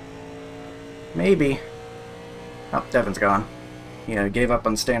it. Maybe. Oh, Devin's gone. Yeah, gave up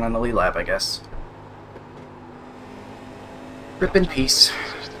on staying on the lead lap, I guess. Rip in peace.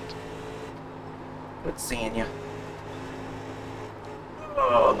 Good seeing you.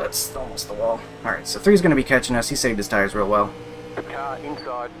 Oh, that's almost the wall. Alright, so 3's going to be catching us. He saved his tires real well. Car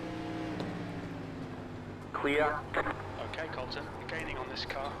inside. Clear. Okay, Colton, you're gaining on this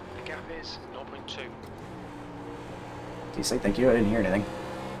car. The gap is 0.2. Did you say thank you? I didn't hear anything.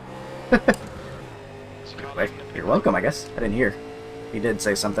 Wait, you're welcome, I guess. I didn't hear. He did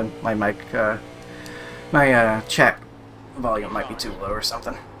say something. My mic, my chat volume might be too low or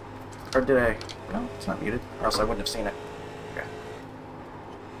something. Or did I? No, it's not muted. Or else I wouldn't have seen it. Okay.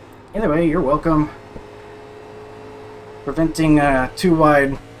 Either way, you're welcome. Preventing too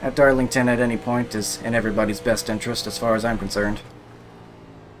wide at Darlington at any point is in everybody's best interest as far as I'm concerned.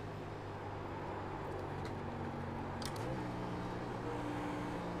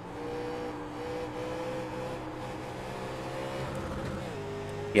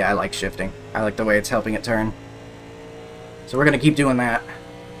 Yeah, I like shifting. I like the way it's helping it turn. So we're going to keep doing that.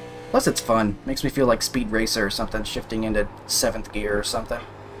 Plus it's fun. Makes me feel like Speed Racer or something, shifting into 7th gear or something.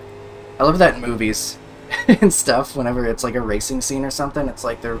 I love that in movies and stuff, whenever it's like a racing scene or something. It's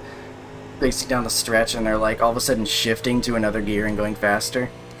like they're racing down the stretch and they're like all of a sudden shifting to another gear and going faster.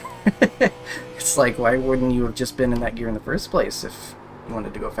 It's like, why wouldn't you have just been in that gear in the first place if you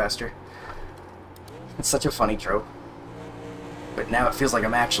wanted to go faster? It's such a funny trope. But now it feels like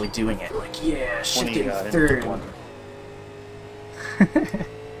I'm actually doing it. Like, yeah, shifting 3rd.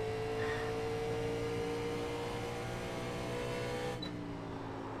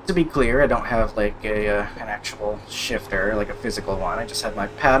 To be clear, I don't have like an actual shifter, like a physical one. I just have my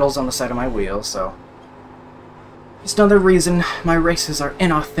paddles on the side of my wheel, so... Just another reason my races are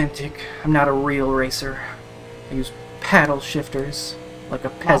inauthentic. I'm not a real racer. I use paddle shifters, like a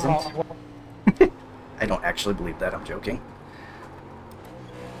peasant. I don't actually believe that, I'm joking.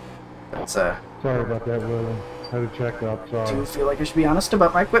 That's Sorry about that, William. Had to check up, sorry. Do you feel like I should be honest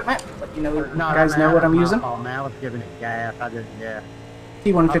about my equipment? Let you know, you No, guys know what I'm using? Oh man, I was giving it gas. I didn't, yeah.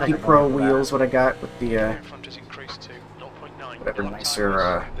 T150 Pro wheels, what I got with the, In front has increased to 0.9. whatever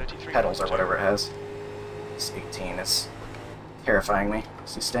nicer pedals or whatever it has. This 18 is terrifying me.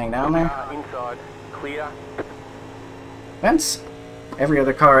 Is he staying down there? Car inside. Clear. Vince? Every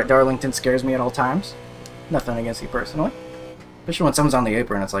other car at Darlington scares me at all times. Nothing against you personally. Especially when someone's on the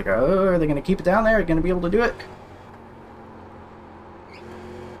apron, it's like, oh, are they going to keep it down there? Are they going to be able to do it?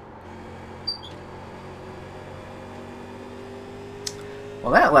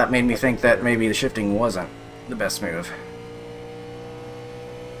 Well, that lap made me think that maybe the shifting wasn't the best move.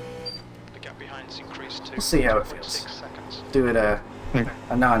 We'll see how it feels. Do it a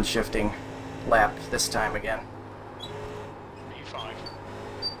non-shifting lap this time again. P5.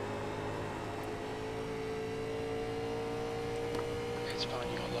 It's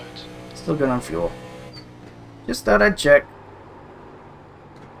fine, you got loads. Still good on fuel. Just thought I'd check.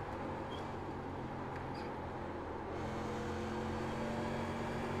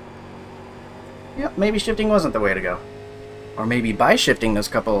 Yep, maybe shifting wasn't the way to go. Or maybe by shifting those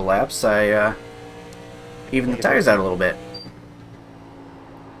couple of laps, I evened the tires out a little bit.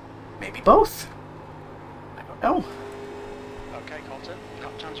 Maybe both. I don't know. Okay, Colton.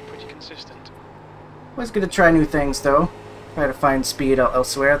 Lap times are pretty consistent. Always good to try new things, though. Try to find speed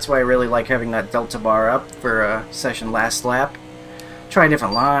elsewhere. That's why I really like having that delta bar up for a session last lap. Try a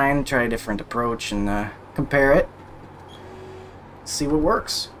different line, try a different approach, and compare it. See what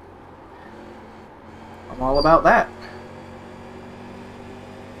works. I'm all about that.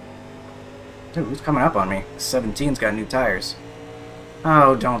 Dude, who's coming up on me? 17's got new tires.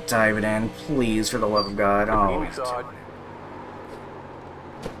 Oh, don't dive it in. Please, for the love of God. Oh, Inside.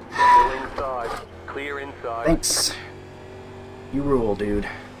 Still inside. Clear inside. thanks. You rule, dude. I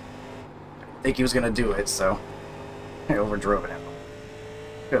didn't think he was gonna do it, so I overdrove it.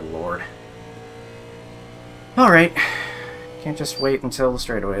 Good lord. Alright. Can't just wait until the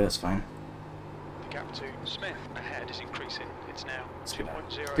straightaway, that's fine. The gap to Smith ahead is increasing. It's now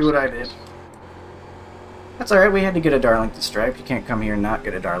 2.0. Do what I did. That's alright, we had to get a Darlington stripe. You can't come here and not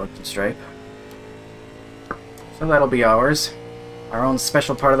get a Darlington stripe. So that'll be ours. Our own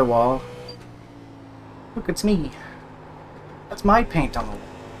special part of the wall. Look, it's me. That's my paint on the wall.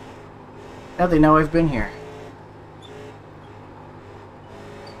 Now they know I've been here.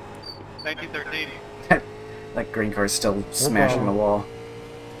 1913. That green car's still smashing the wall.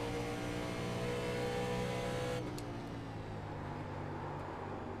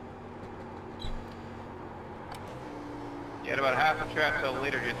 You had about half a track till the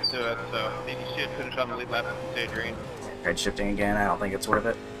leader gets to it, so I think you should finish on the lead lap and stay green. Tried shifting again, I don't think it's worth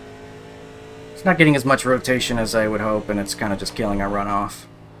it. It's not getting as much rotation as I would hope, and it's kind of just killing our runoff.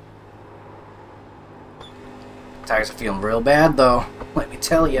 Tires are feeling real bad, though. Let me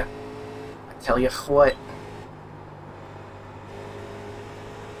tell you. I tell you what.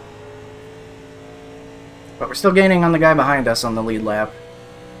 But we're still gaining on the guy behind us on the lead lap.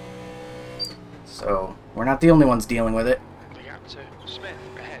 So, we're not the only ones dealing with it. The gap to Smith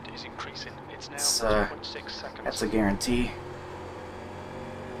ahead is increasing. It's now It's, 2.6 seconds. That's a guarantee.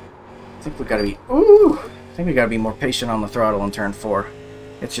 I think we gotta be... Ooh! I think we gotta be more patient on the throttle in turn 4.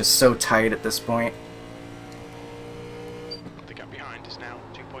 It's just so tight at this point. The gap behind is now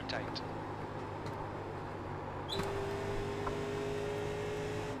 2.8.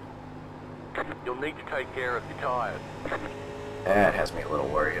 You'll need to take care of your tires. That has me a little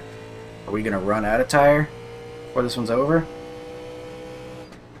worried. Are we gonna run out of tire before this one's over?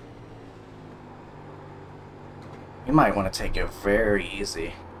 We might want to take it very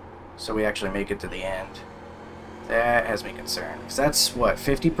easy so we actually make it to the end. That has me concerned. Because that's, what,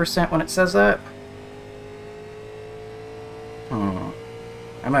 50% when it says that?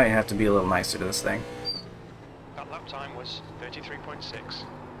 I might have to be a little nicer to this thing. That lap time was 33.6.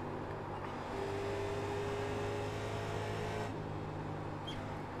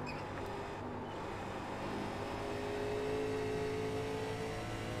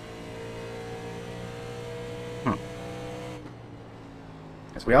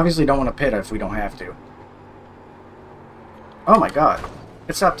 Because we obviously don't want to pit if we don't have to. Oh my god.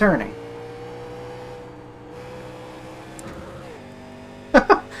 It stopped turning.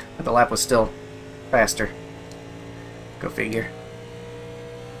 But the lap was still faster. Go figure.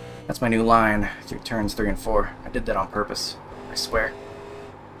 That's my new line through turns 3 and 4. I did that on purpose. I swear.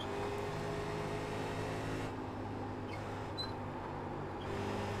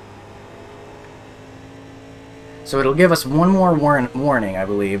 So it'll give us one more warning, I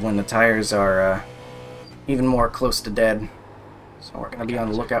believe, when the tires are even more close to dead. So we're going to be on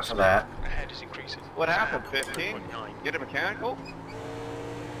the lookout for that. Ahead is increasing. What happened, 15? Get a mechanical?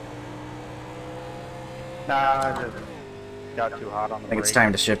 Nah, I just got too hot on the I think it's brake.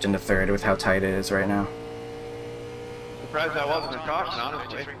 time to shift into 3rd with how tight it is right now. Surprised that wasn't a caution,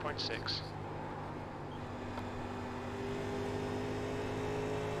 honestly. 33.6.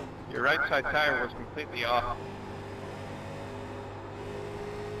 Your right side tire was completely off.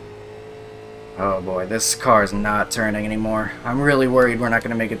 Oh boy, this car is not turning anymore. I'm really worried we're not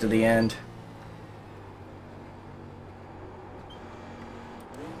going to make it to the end.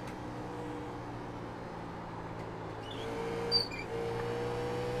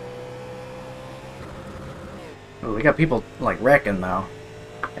 Oh, we got people, like, wrecking, though.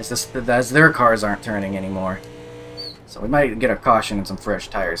 as their cars aren't turning anymore. So we might get a caution and some fresh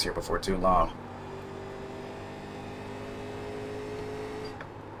tires here before too long.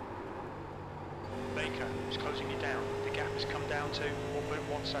 Baker is closing you down. The gap has come down to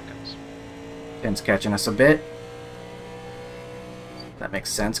 1.1 seconds. Pin's catching us a bit. That makes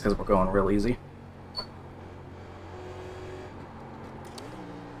sense because we're going real easy.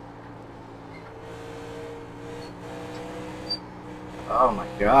 Oh my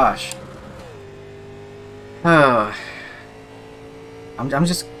gosh. Oh. I'm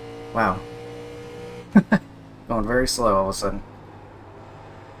just... Wow. Going very slow all of a sudden.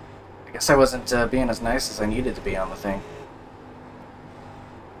 I guess I wasn't being as nice as I needed to be on the thing.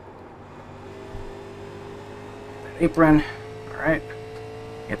 Apron. Alright.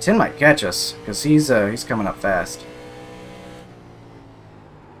 Yeah, Tin might catch us, because he's coming up fast.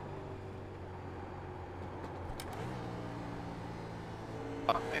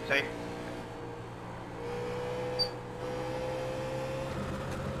 I'd say.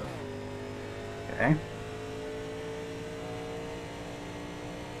 Okay.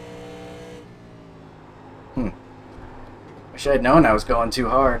 Wish I'd known I was going too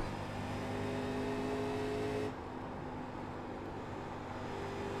hard.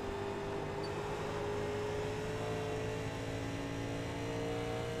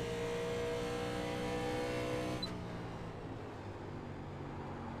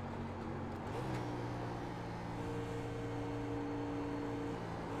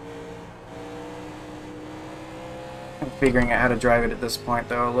 I'm figuring out how to drive it at this point,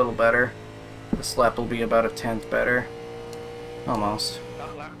 though, a little better. This lap will be about a 10th better. Almost.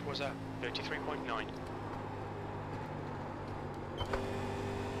 That lap was at 33.9.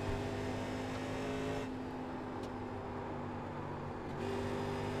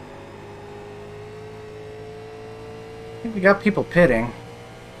 I think we got people pitting.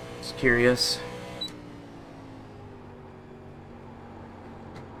 Just curious.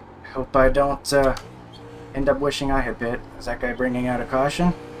 Hope I don't end up wishing I had pit. Is that guy bringing out a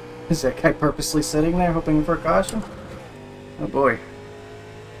caution? Is that guy purposely sitting there hoping for a caution? Oh boy.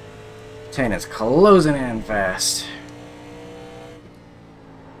 Tin is closing in fast.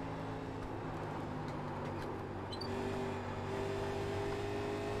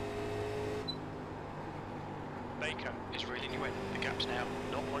 Baker is reeling you in. The gap's now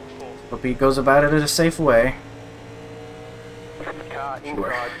 0.4. Hope he goes about it in a safe way. Car Sure.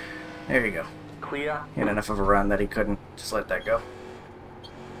 inside. There you go. Clear. He had enough of a run that he couldn't just let that go.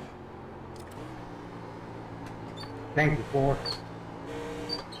 Thank you, Ford.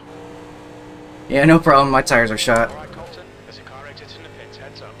 Yeah, no problem. My tires are shot. Alright, Colton, there's a car exiting the pits.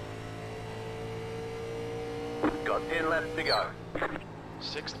 Heads up. Got 10 laps to go.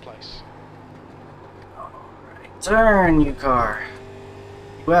 6th place. Turn, you car.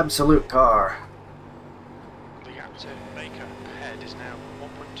 You absolute car. The gap to Baker ahead is now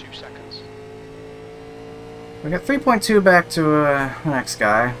 1.2 seconds. We got 3.2 back to the next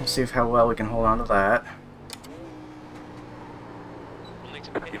guy. We'll see how well we can hold on to that. We'll need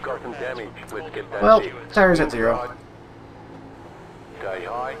to pit You've got for some repairs, damage. but Let's get that. Well, fixed. tires at 0. Stay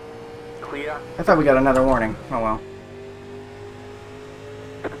high. Clear. I thought we got another warning. Oh well.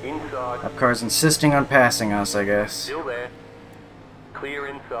 Inside. That car's insisting on passing us, I guess. Still there. Clear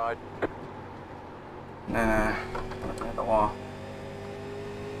inside. Nah. Looking at the wall.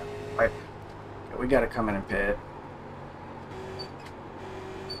 Wait. Yeah, we gotta come in and pit.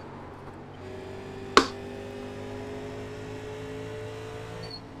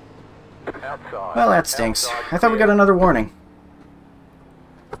 Outside. Well, that stinks. Outside, I thought we clear. got another warning.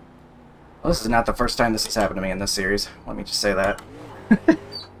 Well, this is not the first time this has happened to me in this series. Let me just say that.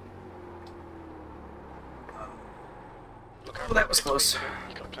 Oh, that was close.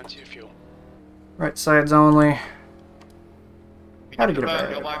 You got plenty of fuel. Right sides only. How to get a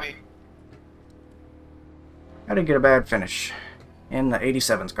You'll buy bad, me. how to get a bad finish in the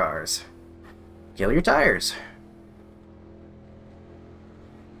 87's cars. Kill your tires.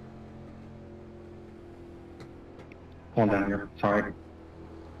 One down here. Sorry.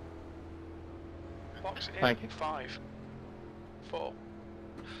 Box in. Thank you. 5, 4,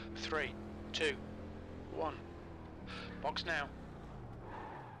 3, 2, 1. Box now.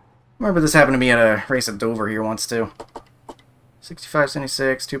 Remember this happened to me at a race at Dover here once too. 65,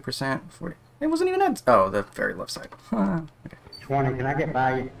 76, 2%, 40. It wasn't even at. Oh, the very left side. Okay. 20, can I get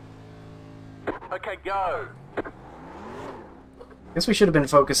by you? Okay, go. Guess we should have been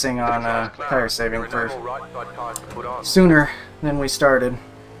focusing on tire saving There for are no more right side tires to put on. sooner than we started.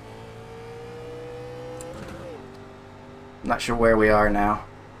 Not sure where we are now.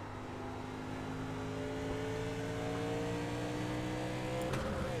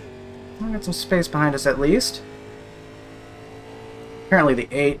 got some space behind us at least. Apparently the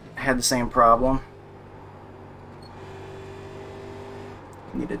 8 had the same problem.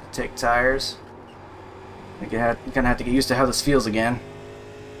 Needed to take tires. I think you're gonna have to get used to how this feels again.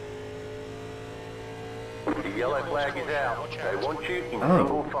 The yellow flag is out. They want you in Oh.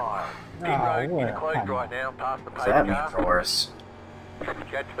 single file. Pit road what is closed right now past the What does that mean car. for us?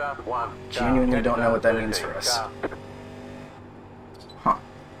 Catch start 1. Genuinely don't know what that means for us. Huh.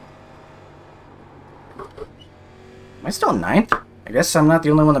 Am I still 9th? I guess I'm not the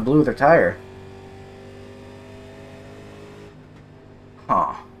only one that blew their tire.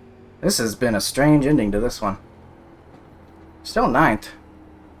 Huh. This has been a strange ending to this one. Still 9th.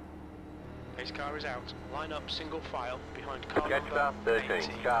 Pace car is out. Line up single file behind car Catch number start 13.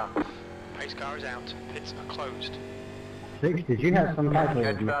 18. Car. Pace car is out. Pits are closed. 6, did you have some type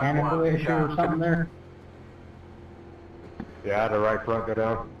of mechanical issue or something there? Yeah, the right front go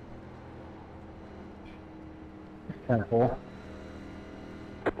down. 10-4.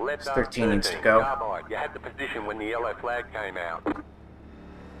 Left 13 needs to go. Carbide. You had the position when the yellow flag came out.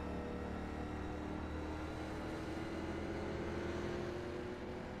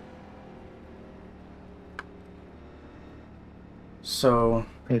 So,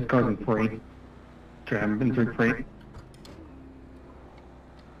 His car's in free. Tram been through free.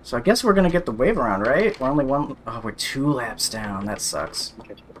 I guess we're gonna get the wave around, right? We're only one. Oh, we're 2 laps down. That sucks.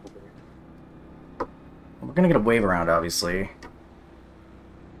 We're gonna get a wave around, obviously.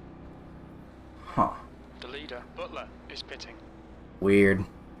 Huh. The leader, Butler, is pitting. Weird.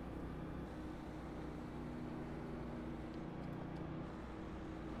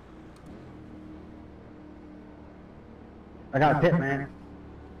 I got a pit, man.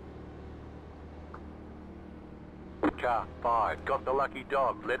 Car 5. Got the lucky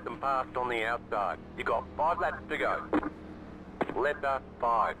dog. Let them past on the outside. You got 5 laps to go. Letter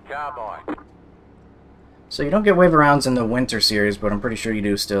 5. Carbide. So you don't get wave arounds in the winter series, but I'm pretty sure you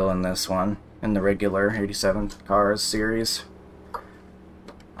do still in this one, in the regular 87 cars series.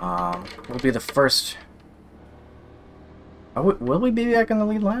 It'll be the first. Oh, will we be back in the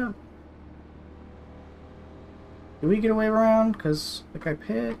lead lap? Do we get a wave around? Cause the guy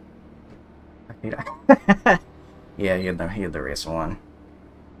pit. Yeah, he had the race one.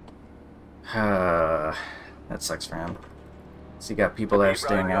 That sucks for him. So you got people that are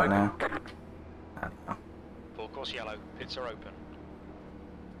staying out now. I don't know. Full course yellow. Pits are open.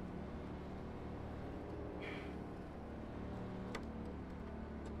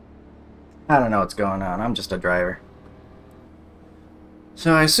 I don't know what's going on. I'm just a driver.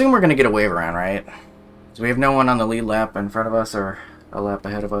 So I assume we're going to get a wave around, right? So we have no one on the lead lap in front of us or a lap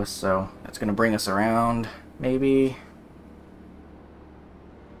ahead of us, so that's going to bring us around, maybe.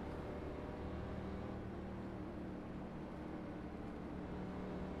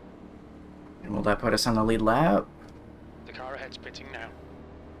 And will that put us on the lead lap? The car ahead's pitting now.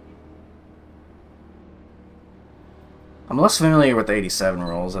 I'm less familiar with the 87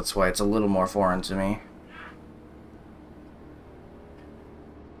 rules, that's why it's a little more foreign to me.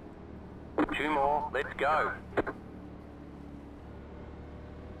 2 more. Let's go.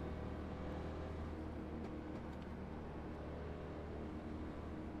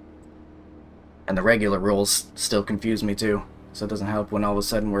 And the regular rules still confuse me too. So it doesn't help when all of a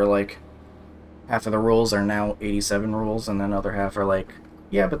sudden we're like, half of the rules are now 87 rules, and then other half are like,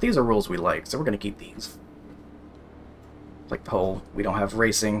 yeah, but these are rules we like, so we're going to keep these. Like the whole, we don't have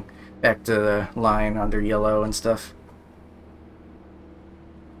racing back to the line under yellow and stuff.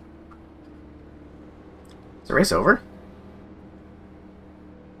 Is the race over?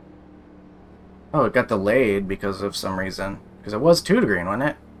 Oh, it got delayed because of some reason. Because it was 2 to green, wasn't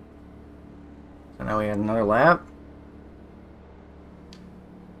it? So now we had another lap.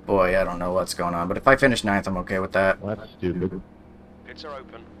 Boy, I don't know what's going on, but if I finish 9th, I'm okay with that. Well, that's stupid. Pits are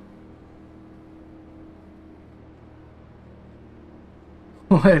open.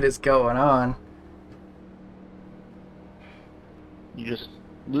 What is going on? You just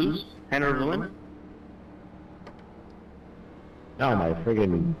lose? Hand over the win? No, my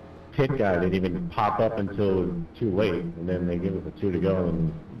friggin' pit guy didn't even pop up until too late, and then they give us a 2 to go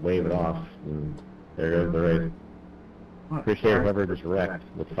and wave it off, and there goes the race. Appreciate whoever just wrecked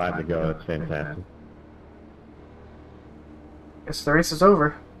with 5 to go. That's fantastic. Guess the race is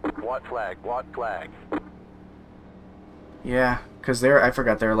over. White flag. White flag. Yeah, because I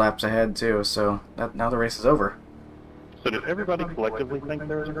forgot their laps ahead too, so now the race is over. So did everybody collectively think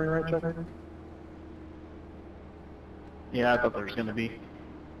there was a green right checker? Yeah, I thought there was going to be.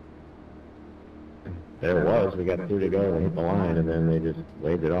 There was. We got 2 to go and hit the line, and then they just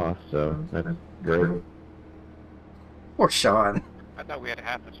waved it off, so that's great. Poor Sean. I thought we had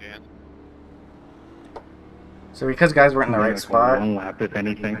half a chance. So because guys weren't in the right spot, One lap, if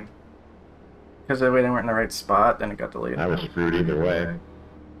anything. because they weren't in the right spot, then it got deleted. I was screwed either way.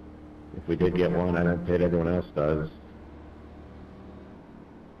 If we did get one, I don't think everyone else does.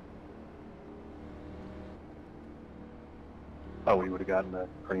 Oh, we would have gotten the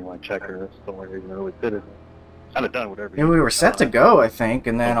green line checker. That's the only reason I really did it. I'd have done whatever. Yeah, we were set to go, I think,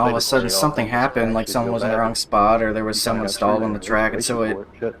 and then all of a sudden something happened, like someone was in the wrong spot, or there was someone stalled on the track, and so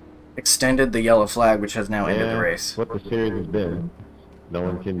it extended the yellow flag, which has now ended the race. What the series has been. No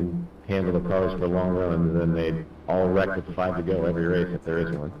one can handle the cars for long runs, and then they all wreck with 5 to go every race if there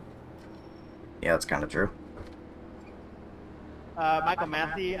is one. Yeah, that's kind of true. Michael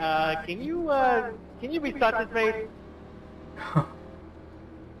Massey, can you restart this race?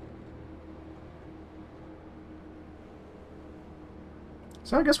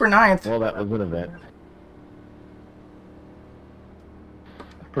 So I guess we're 9th. Well, that was an event.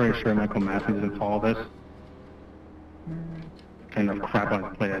 Pretty sure Michael Matthews didn't follow this. Kind of crap on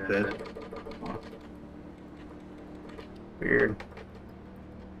his play as is. Weird.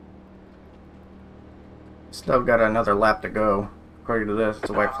 Still got another lap to go. According to this, it's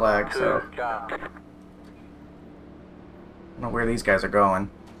a white flag, so I don't know where these guys are going.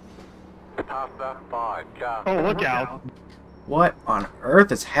 Oh, look out! What on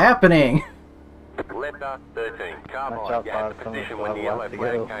earth is happening? Letter 13, car Watch by out, gap Bob, position coming when the yellow left to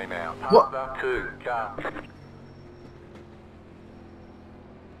go. flag came out. What? Pasta 2, car.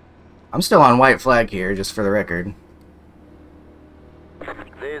 I'm still on white flag here, just for the record.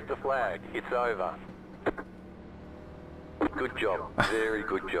 There's the flag. It's over. Good job. Very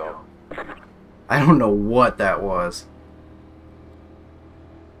good job. I don't know what that was.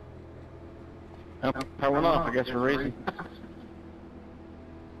 I went off, I guess we're racing.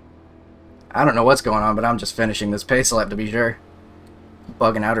 I don't know what's going on, but I'm just finishing this pace lap to be sure.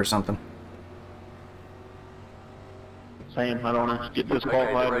 Bugging out or something. Saying I don't want to get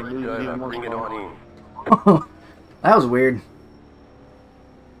disqualified and lose even more Bring it spots. on in. That was weird.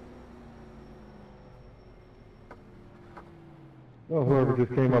 Well, whoever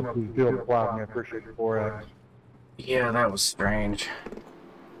just came up to the field applauding, I appreciate your 4X. Yeah, that was strange.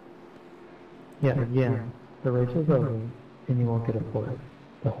 Yeah, again, the race is over, and you won't get a point.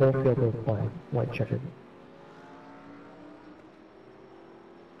 The whole field goes white checkered.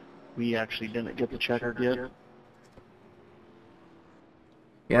 We actually didn't get the checkered yet.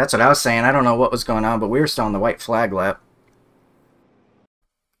 Yeah, that's what I was saying. I don't know what was going on, but we were still on the white flag lap.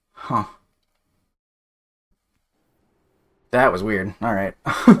 Huh. That was weird. Alright.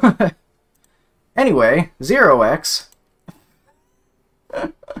 Anyway, 0x.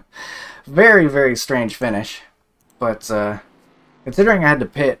 Very, very strange finish. But, considering I had to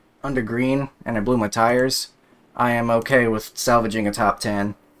pit under green and I blew my tires, I am okay with salvaging a top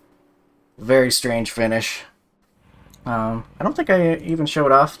 10. Very strange finish. I don't think I even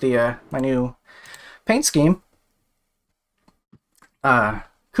showed off the my new paint scheme.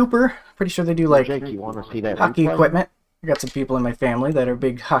 Cooper, pretty sure they do like Jake, you want to see that hockey replay? equipment. I got some people in my family that are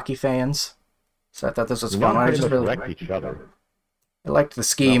big hockey fans, so I thought this was fun. I just really wrecked each other. I liked the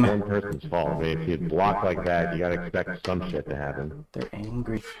scheme. Not one person's fault. I mean, if you block like that, you gotta expect some shit to happen. They're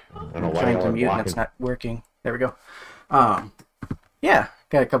angry. I don't know I'm why trying to y'all mute and blocking. it's not working. There we go. Yeah,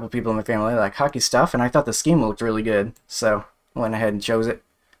 got a couple people in my family that like hockey stuff, and I thought the scheme looked really good, so I went ahead and chose it.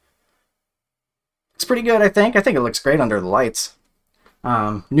 It's pretty good, I think. I think it looks great under the lights.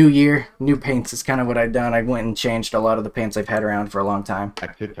 New year, new paints is kind of what I've done. I went and changed a lot of the paints I've had around for a long time.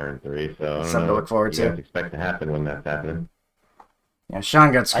 Back to turn 3, so I don't Something to know look forward what you to. guys expect to happen when that's happening. Yeah,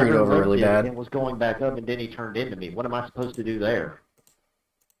 Sean got screwed over really it, bad. and was going back up, and then he turned into me. What am I supposed to do there?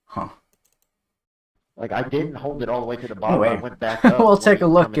 Huh. Like, I didn't hold it all the way to the bottom. Anyway, I went back up. we'll when take he a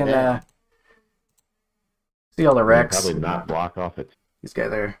was look coming and down. see all the wrecks. Probably not block off it. These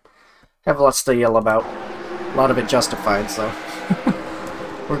guys are have lots to yell about. A lot of it justified, so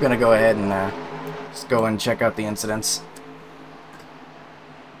we're gonna go ahead and just go and check out the incidents.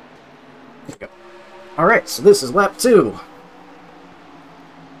 There we go. Alright, so this is lap 2.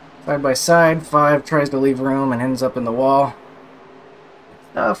 Side by side, 5 tries to leave room and ends up in the wall.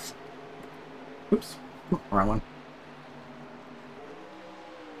 Stuff. Oops, wrong one.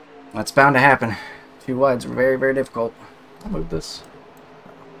 That's bound to happen. 2 wides are very, very difficult. I'll move this.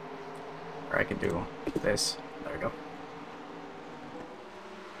 Or I could do this. There we go.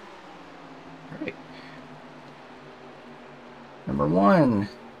 Alright. Number 1.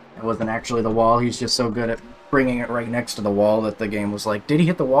 It wasn't actually the wall. He's just so good at bringing it right next to the wall that the game was like, did he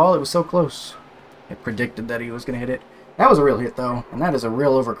hit the wall? It was so close. It predicted that he was going to hit it. That was a real hit, though. And that is a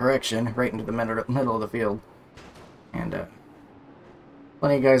real overcorrection right into the middle of the field. And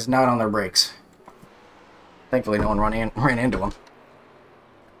plenty of guys not on their brakes. Thankfully, no one ran into him.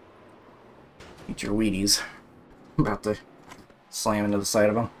 Eat your Wheaties. I'm about to slam into the side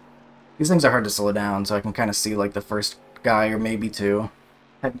of them. These things are hard to slow down, so I can kind of see like the first guy or maybe two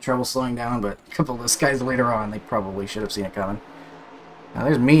having trouble slowing down, but a couple of those guys later on, they probably should have seen it coming. Now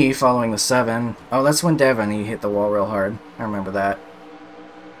there's me following the 7. Oh, that's when Devin, he hit the wall real hard. I remember that.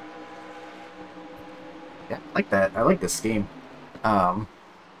 Yeah, I like that. I like this scheme.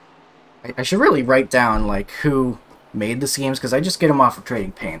 I should really write down like who made the schemes, because I just get them off of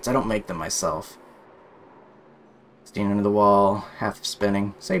trading paints. I don't make them myself. Steam into the wall, half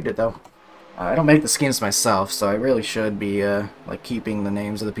spinning. Saved it though. I don't make the schemes myself, so I really should be like keeping the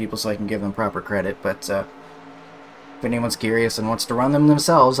names of the people so I can give them proper credit. But if anyone's curious and wants to run them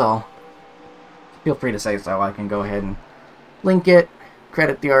themselves, I'll feel free to say so. I can go ahead and link it,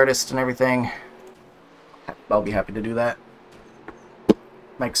 credit the artist and everything. I'll be happy to do that.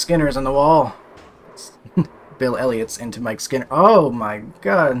 Mike Skinner's on the wall. Bill Elliott's into Mike Skinner. Oh my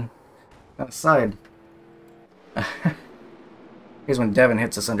god. Outside. Here's when Devin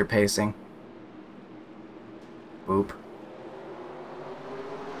hits us under pacing. Boop.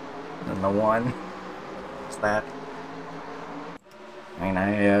 And the 1. What's that? I mean,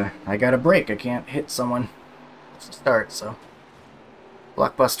 I got a break. I can't hit someone. It's a start, so.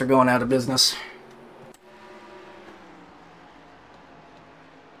 Blockbuster going out of business.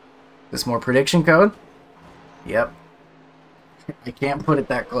 This more prediction code? Yep. I can't put it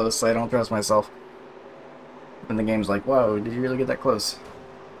that close, so I don't trust myself. And the game's like, whoa, did you really get that close?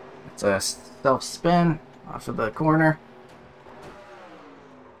 It's a self-spin off of the corner.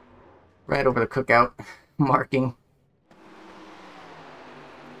 Right over the cookout marking.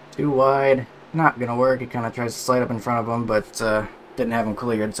 Too wide. Not gonna work. He kind of tries to slide up in front of him, but didn't have him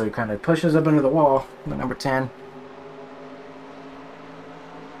cleared, so he kind of pushes up into the wall. The number 10.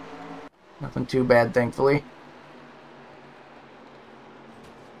 Nothing too bad, thankfully.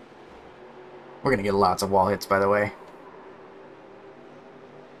 We're gonna get lots of wall hits, by the way.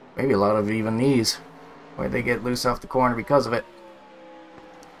 Maybe a lot of even these, where they get loose off the corner because of it.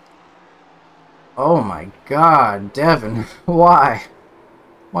 Oh my god, Devin, why?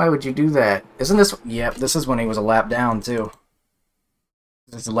 Why would you do that? Isn't this... Yep, this is when he was a lap down, too.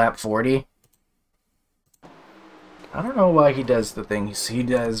 This is lap 40. I don't know why he does the things he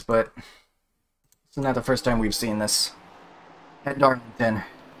does, but... It's not the first time we've seen this. At Darlington.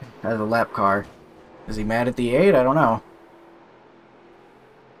 As a lap car. Is he mad at the 8? I don't know.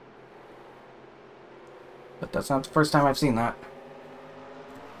 But that's not the first time I've seen that.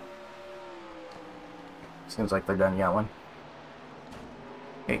 Seems like they're done yelling.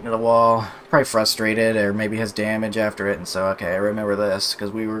 8 into the wall. Probably frustrated, or maybe has damage after it, and so, okay, I remember this,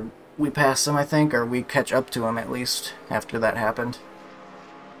 because we passed him, I think, or we catch up to him at least, after that happened.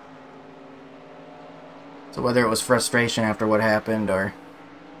 So whether it was frustration after what happened, or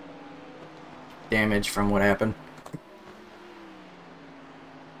damage from what happened.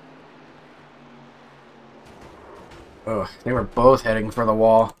 Oh, they were both heading for the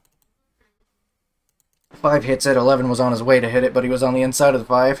wall. 5 hits it, 11 was on his way to hit it, but he was on the inside of the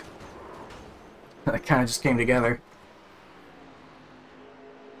 5. That kind of just came together.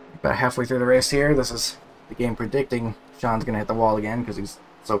 About halfway through the race here, this is the game predicting Sean's going to hit the wall again, because he's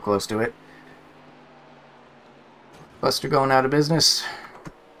so close to it. Buster going out of business.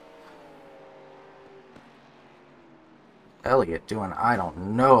 Elliot doing, I don't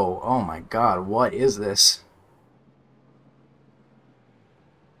know. Oh my god, what is this?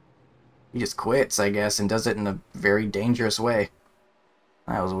 He just quits, I guess, and does it in a very dangerous way.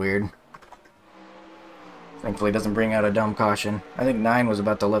 That was weird. Thankfully, it doesn't bring out a dumb caution. I think 9 was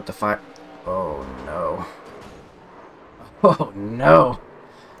about to let the 5... Oh, no. Oh, no.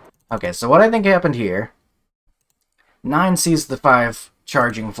 Okay, so what I think happened here... 9 sees the 5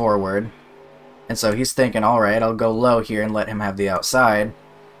 charging forward, and so he's thinking, alright, I'll go low here and let him have the outside.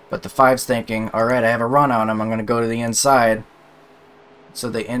 But the 5's thinking, alright, I have a run on him, I'm going to go to the inside. So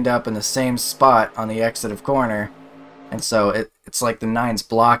they end up in the same spot on the exit of corner. And so it's like the 9's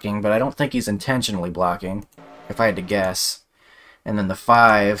blocking, but I don't think he's intentionally blocking, if I had to guess. And then the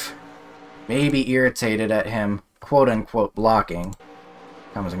 5, maybe irritated at him, quote-unquote, blocking,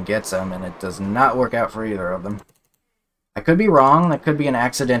 comes and gets him, and it does not work out for either of them. I could be wrong. That could be an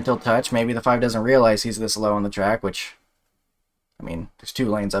accidental touch. Maybe the 5 doesn't realize he's this low on the track, which, I mean, there's 2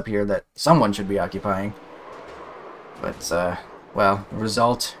 lanes up here that someone should be occupying. But, well, the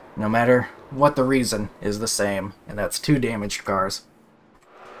result, no matter what the reason, is the same, and that's 2 damaged cars.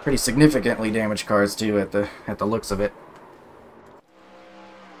 Pretty significantly damaged cars, too, at the looks of it.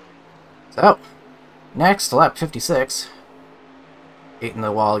 So, next, lap 56. 8 in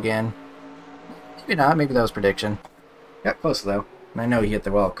the wall again. Maybe not. Maybe that was prediction. Got close, though. And I know he hit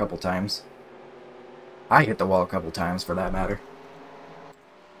the wall a couple times. I hit the wall a couple times, for that matter.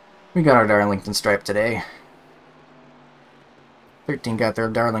 We got our Darlington stripe today. 13 got their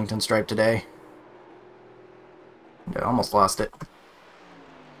Darlington stripe today. I almost lost it.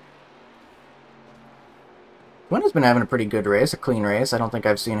 Gwen has been having a pretty good race, a clean race. I don't think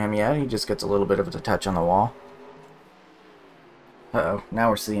I've seen him yet. He just gets a little bit of a touch on the wall. Uh-oh, now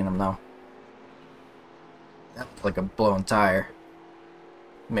we're seeing him, though. That looks like a blown tire.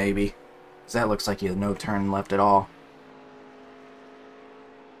 Maybe. Because that looks like he has no turn left at all.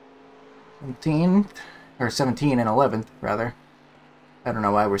 17, or 17 and 11th, rather. I don't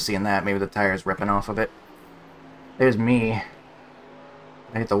know why we're seeing that. Maybe the tire's ripping off of it. There's me.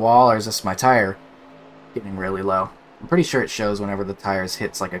 I hit the wall, or is this my tire getting really low? I'm pretty sure it shows whenever the tires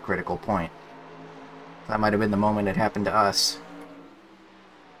hits like a critical point. That might have been the moment it happened to us.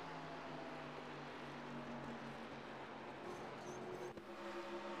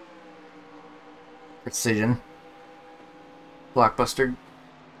 Precision. Blockbuster.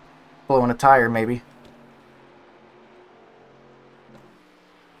 Blowing a tire, maybe.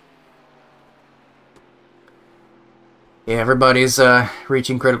 Yeah, everybody's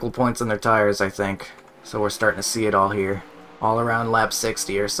reaching critical points on their tires, I think. So we're starting to see it all here. All around lap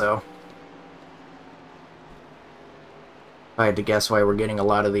 60 or so. If I had to guess why we're getting a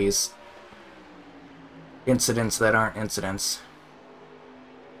lot of these incidents that aren't incidents.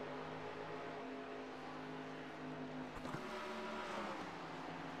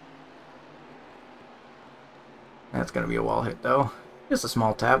 That's going to be a wall hit, though. Just a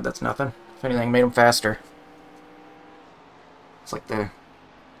small tab, that's nothing. If anything, made him faster. It's like the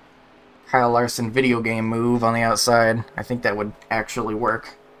Kyle Larson video game move on the outside. I think that would actually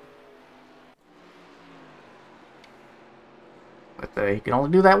work. But you can only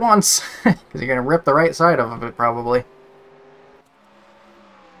do that once, because you're going to rip the right side of it, probably.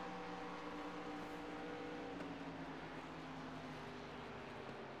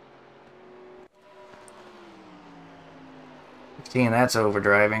 And that's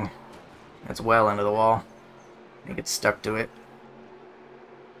overdriving. That's well into the wall. He gets stuck to it.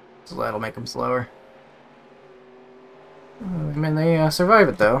 So that'll make him slower. I mean, they survive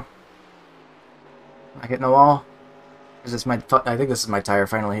it, though. Am I hitting the wall? Is this my... I think this is my tire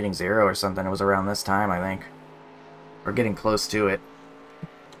finally hitting 0 or something. It was around this time, I think. We're getting close to it.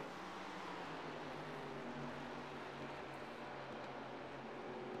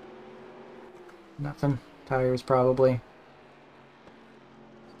 Nothing. Tires, probably.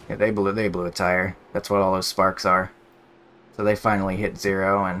 Yeah, they blew a tire. That's what all those sparks are. So they finally hit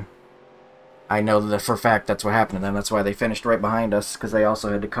 0, and I know that for a fact that's what happened to them. That's why they finished right behind us, because they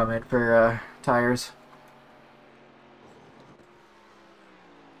also had to come in for tires.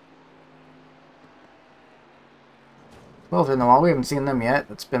 Both in the wall. We haven't seen them yet.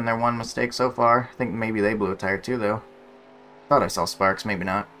 That's been their one mistake so far. I think maybe they blew a tire too, though. Thought I saw sparks. Maybe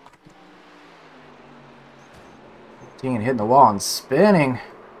not. Hitting the wall and spinning.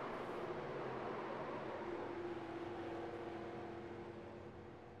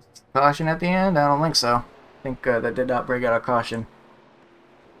 Caution at the end? I don't think so. I think that did not bring out a caution.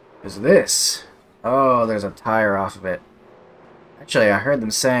 Is this? Oh, there's a tire off of it. Actually, I heard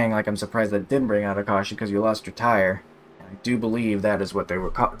them saying, like, I'm surprised that didn't bring out a caution because you lost your tire. And I do believe that is what they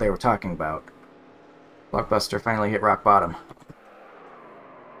were talking about. Blockbuster finally hit rock bottom.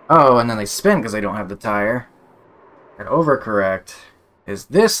 Oh, and then they spin because they don't have the tire. And overcorrect. Is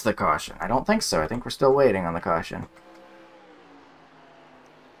this the caution? I don't think so. I think we're still waiting on the caution.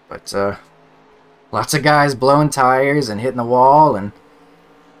 But, lots of guys blowing tires and hitting the wall, and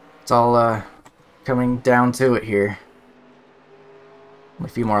it's all, coming down to it here. A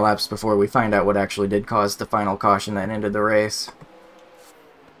few more laps before we find out what actually did cause the final caution that ended the race.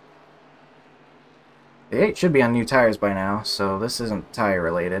 The 8 should be on new tires by now, so this isn't tire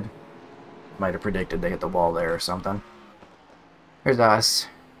related. Might have predicted they hit the wall there or something. Here's us.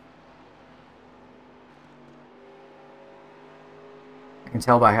 I can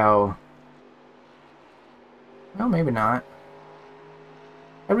tell by how... Well, maybe not.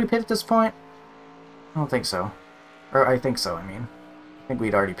 Had we pit at this point? I don't think so. Or, I think so, I mean. I think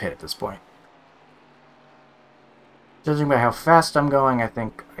we'd already pit at this point. Judging by how fast I'm going, I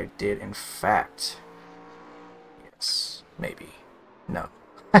think I did, in fact. Yes. Maybe. No.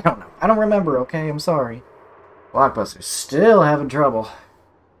 I don't know. I don't remember, okay? I'm sorry. Blockbuster's still having trouble.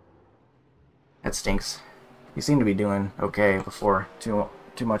 That stinks. He seemed to be doing okay before too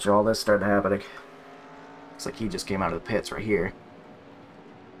much of all this started happening. Looks like he just came out of the pits right here.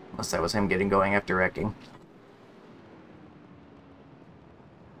 Unless that was him getting going after wrecking.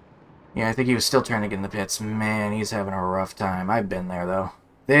 Yeah, I think he was still trying to get in the pits. Man, he's having a rough time. I've been there, though.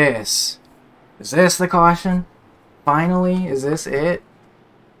 Is this the caution? Finally? Is this it?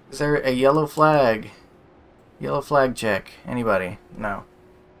 Is there a yellow flag? Yellow flag check. Anybody? No.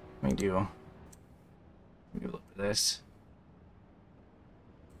 Let me do a look at this.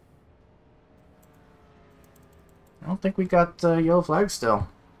 I don't think we got yellow flag still.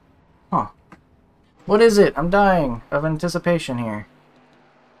 Huh. What is it? I'm dying of anticipation here.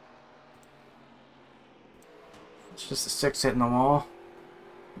 It's just a 6 hitting the wall.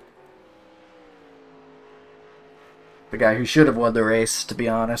 The guy who should have won the race, to be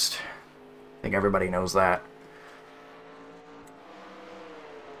honest. I think everybody knows that.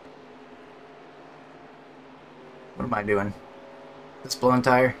 What am I doing? This blown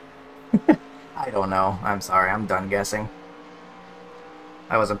tire? I don't know. I'm sorry. I'm done guessing.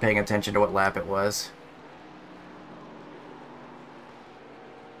 I wasn't paying attention to what lap it was.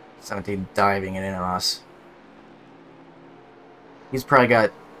 17 diving it in on us. He's probably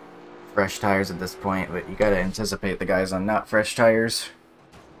got fresh tires at this point, but you gotta anticipate the guys on not fresh tires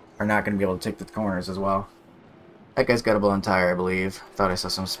are not gonna be able to take the corners as well. That guy's got a blown tire, I believe. Thought I saw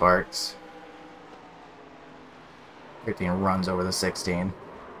some sparks. 13 runs over the 16.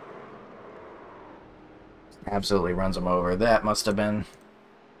 Absolutely runs him over. That must have been...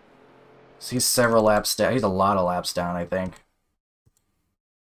 He's several laps down. He's a lot of laps down, I think.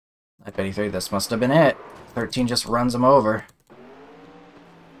 I bet you this must have been it. 13 just runs him over.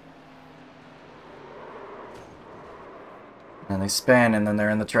 And they spin, and then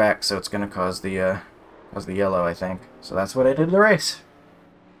they're in the track, so it's going to cause the yellow, I think. So that's what I did to the race.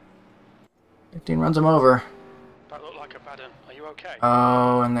 15 runs him over. That looked like a bad one. Are you okay?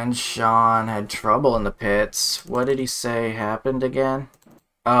 Oh, and then Sean had trouble in the pits. What did he say happened again?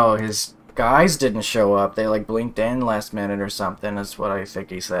 Oh, his guys didn't show up. They, like, blinked in last minute or something. That's what I think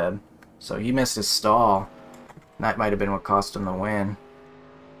he said. So he missed his stall. That might have been what cost him the win.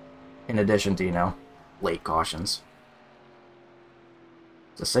 In addition to, you know, late cautions.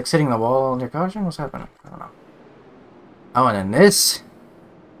 Is the 6 hitting the wall under caution? What's happening? I don't know. Oh, and then this...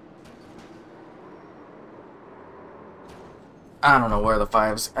 I don't know where the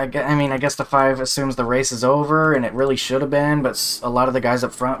 5's... I mean, I guess the 5 assumes the race is over, and it really should have been, but a lot of the guys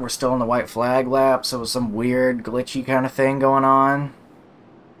up front were still on the white flag lap, so it was some weird, glitchy kind of thing going on.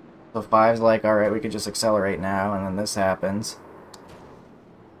 So 5's like, alright, we could just accelerate now, and then this happens.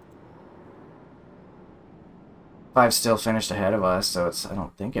 5 still finished ahead of us, so I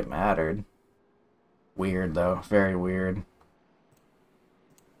don't think it mattered. Weird, though. Very weird.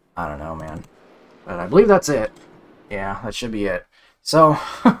 I don't know, man. But I believe that's it. Yeah, that should be it. So,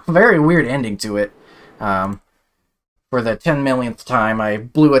 very weird ending to it. For the 10 millionth time, I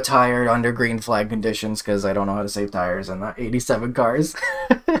blew a tire under green flag conditions because I don't know how to save tires in the 87 cars.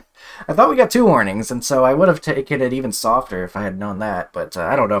 I thought we got 2 warnings, and so I would have taken it even softer if I had known that, but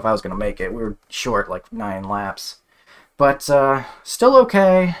I don't know if I was going to make it. We were short like 9 laps. But still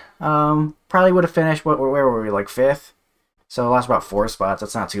okay. Probably would have finished, where were we, like 5th? So I lost about 4 spots.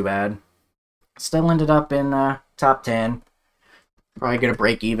 That's not too bad. Still ended up in top 10. Probably get a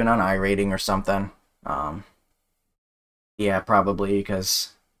break even on iRating or something. Yeah, probably,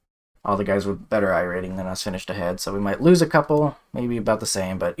 because all the guys with better iRating than us finished ahead. So we might lose a couple, maybe about the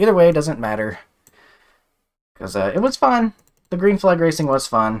same. But either way, it doesn't matter. Because it was fun. The green flag racing was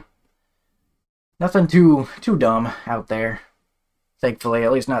fun. Nothing too dumb out there. Thankfully,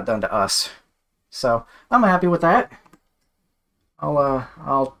 at least not done to us. So I'm happy with that.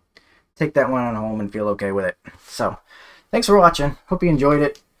 I'll take that one on home and feel okay with it. So, thanks for watching. Hope you enjoyed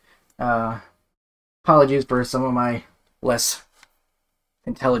it. Apologies for some of my less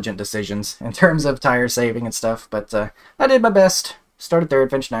intelligent decisions in terms of tire saving and stuff, but I did my best. Started 3rd,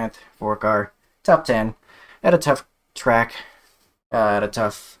 finished 9th, 4-car, top 10, at a tough track, at a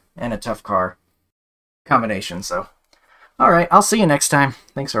tough car combination. So, alright, I'll see you next time.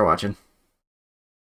 Thanks for watching.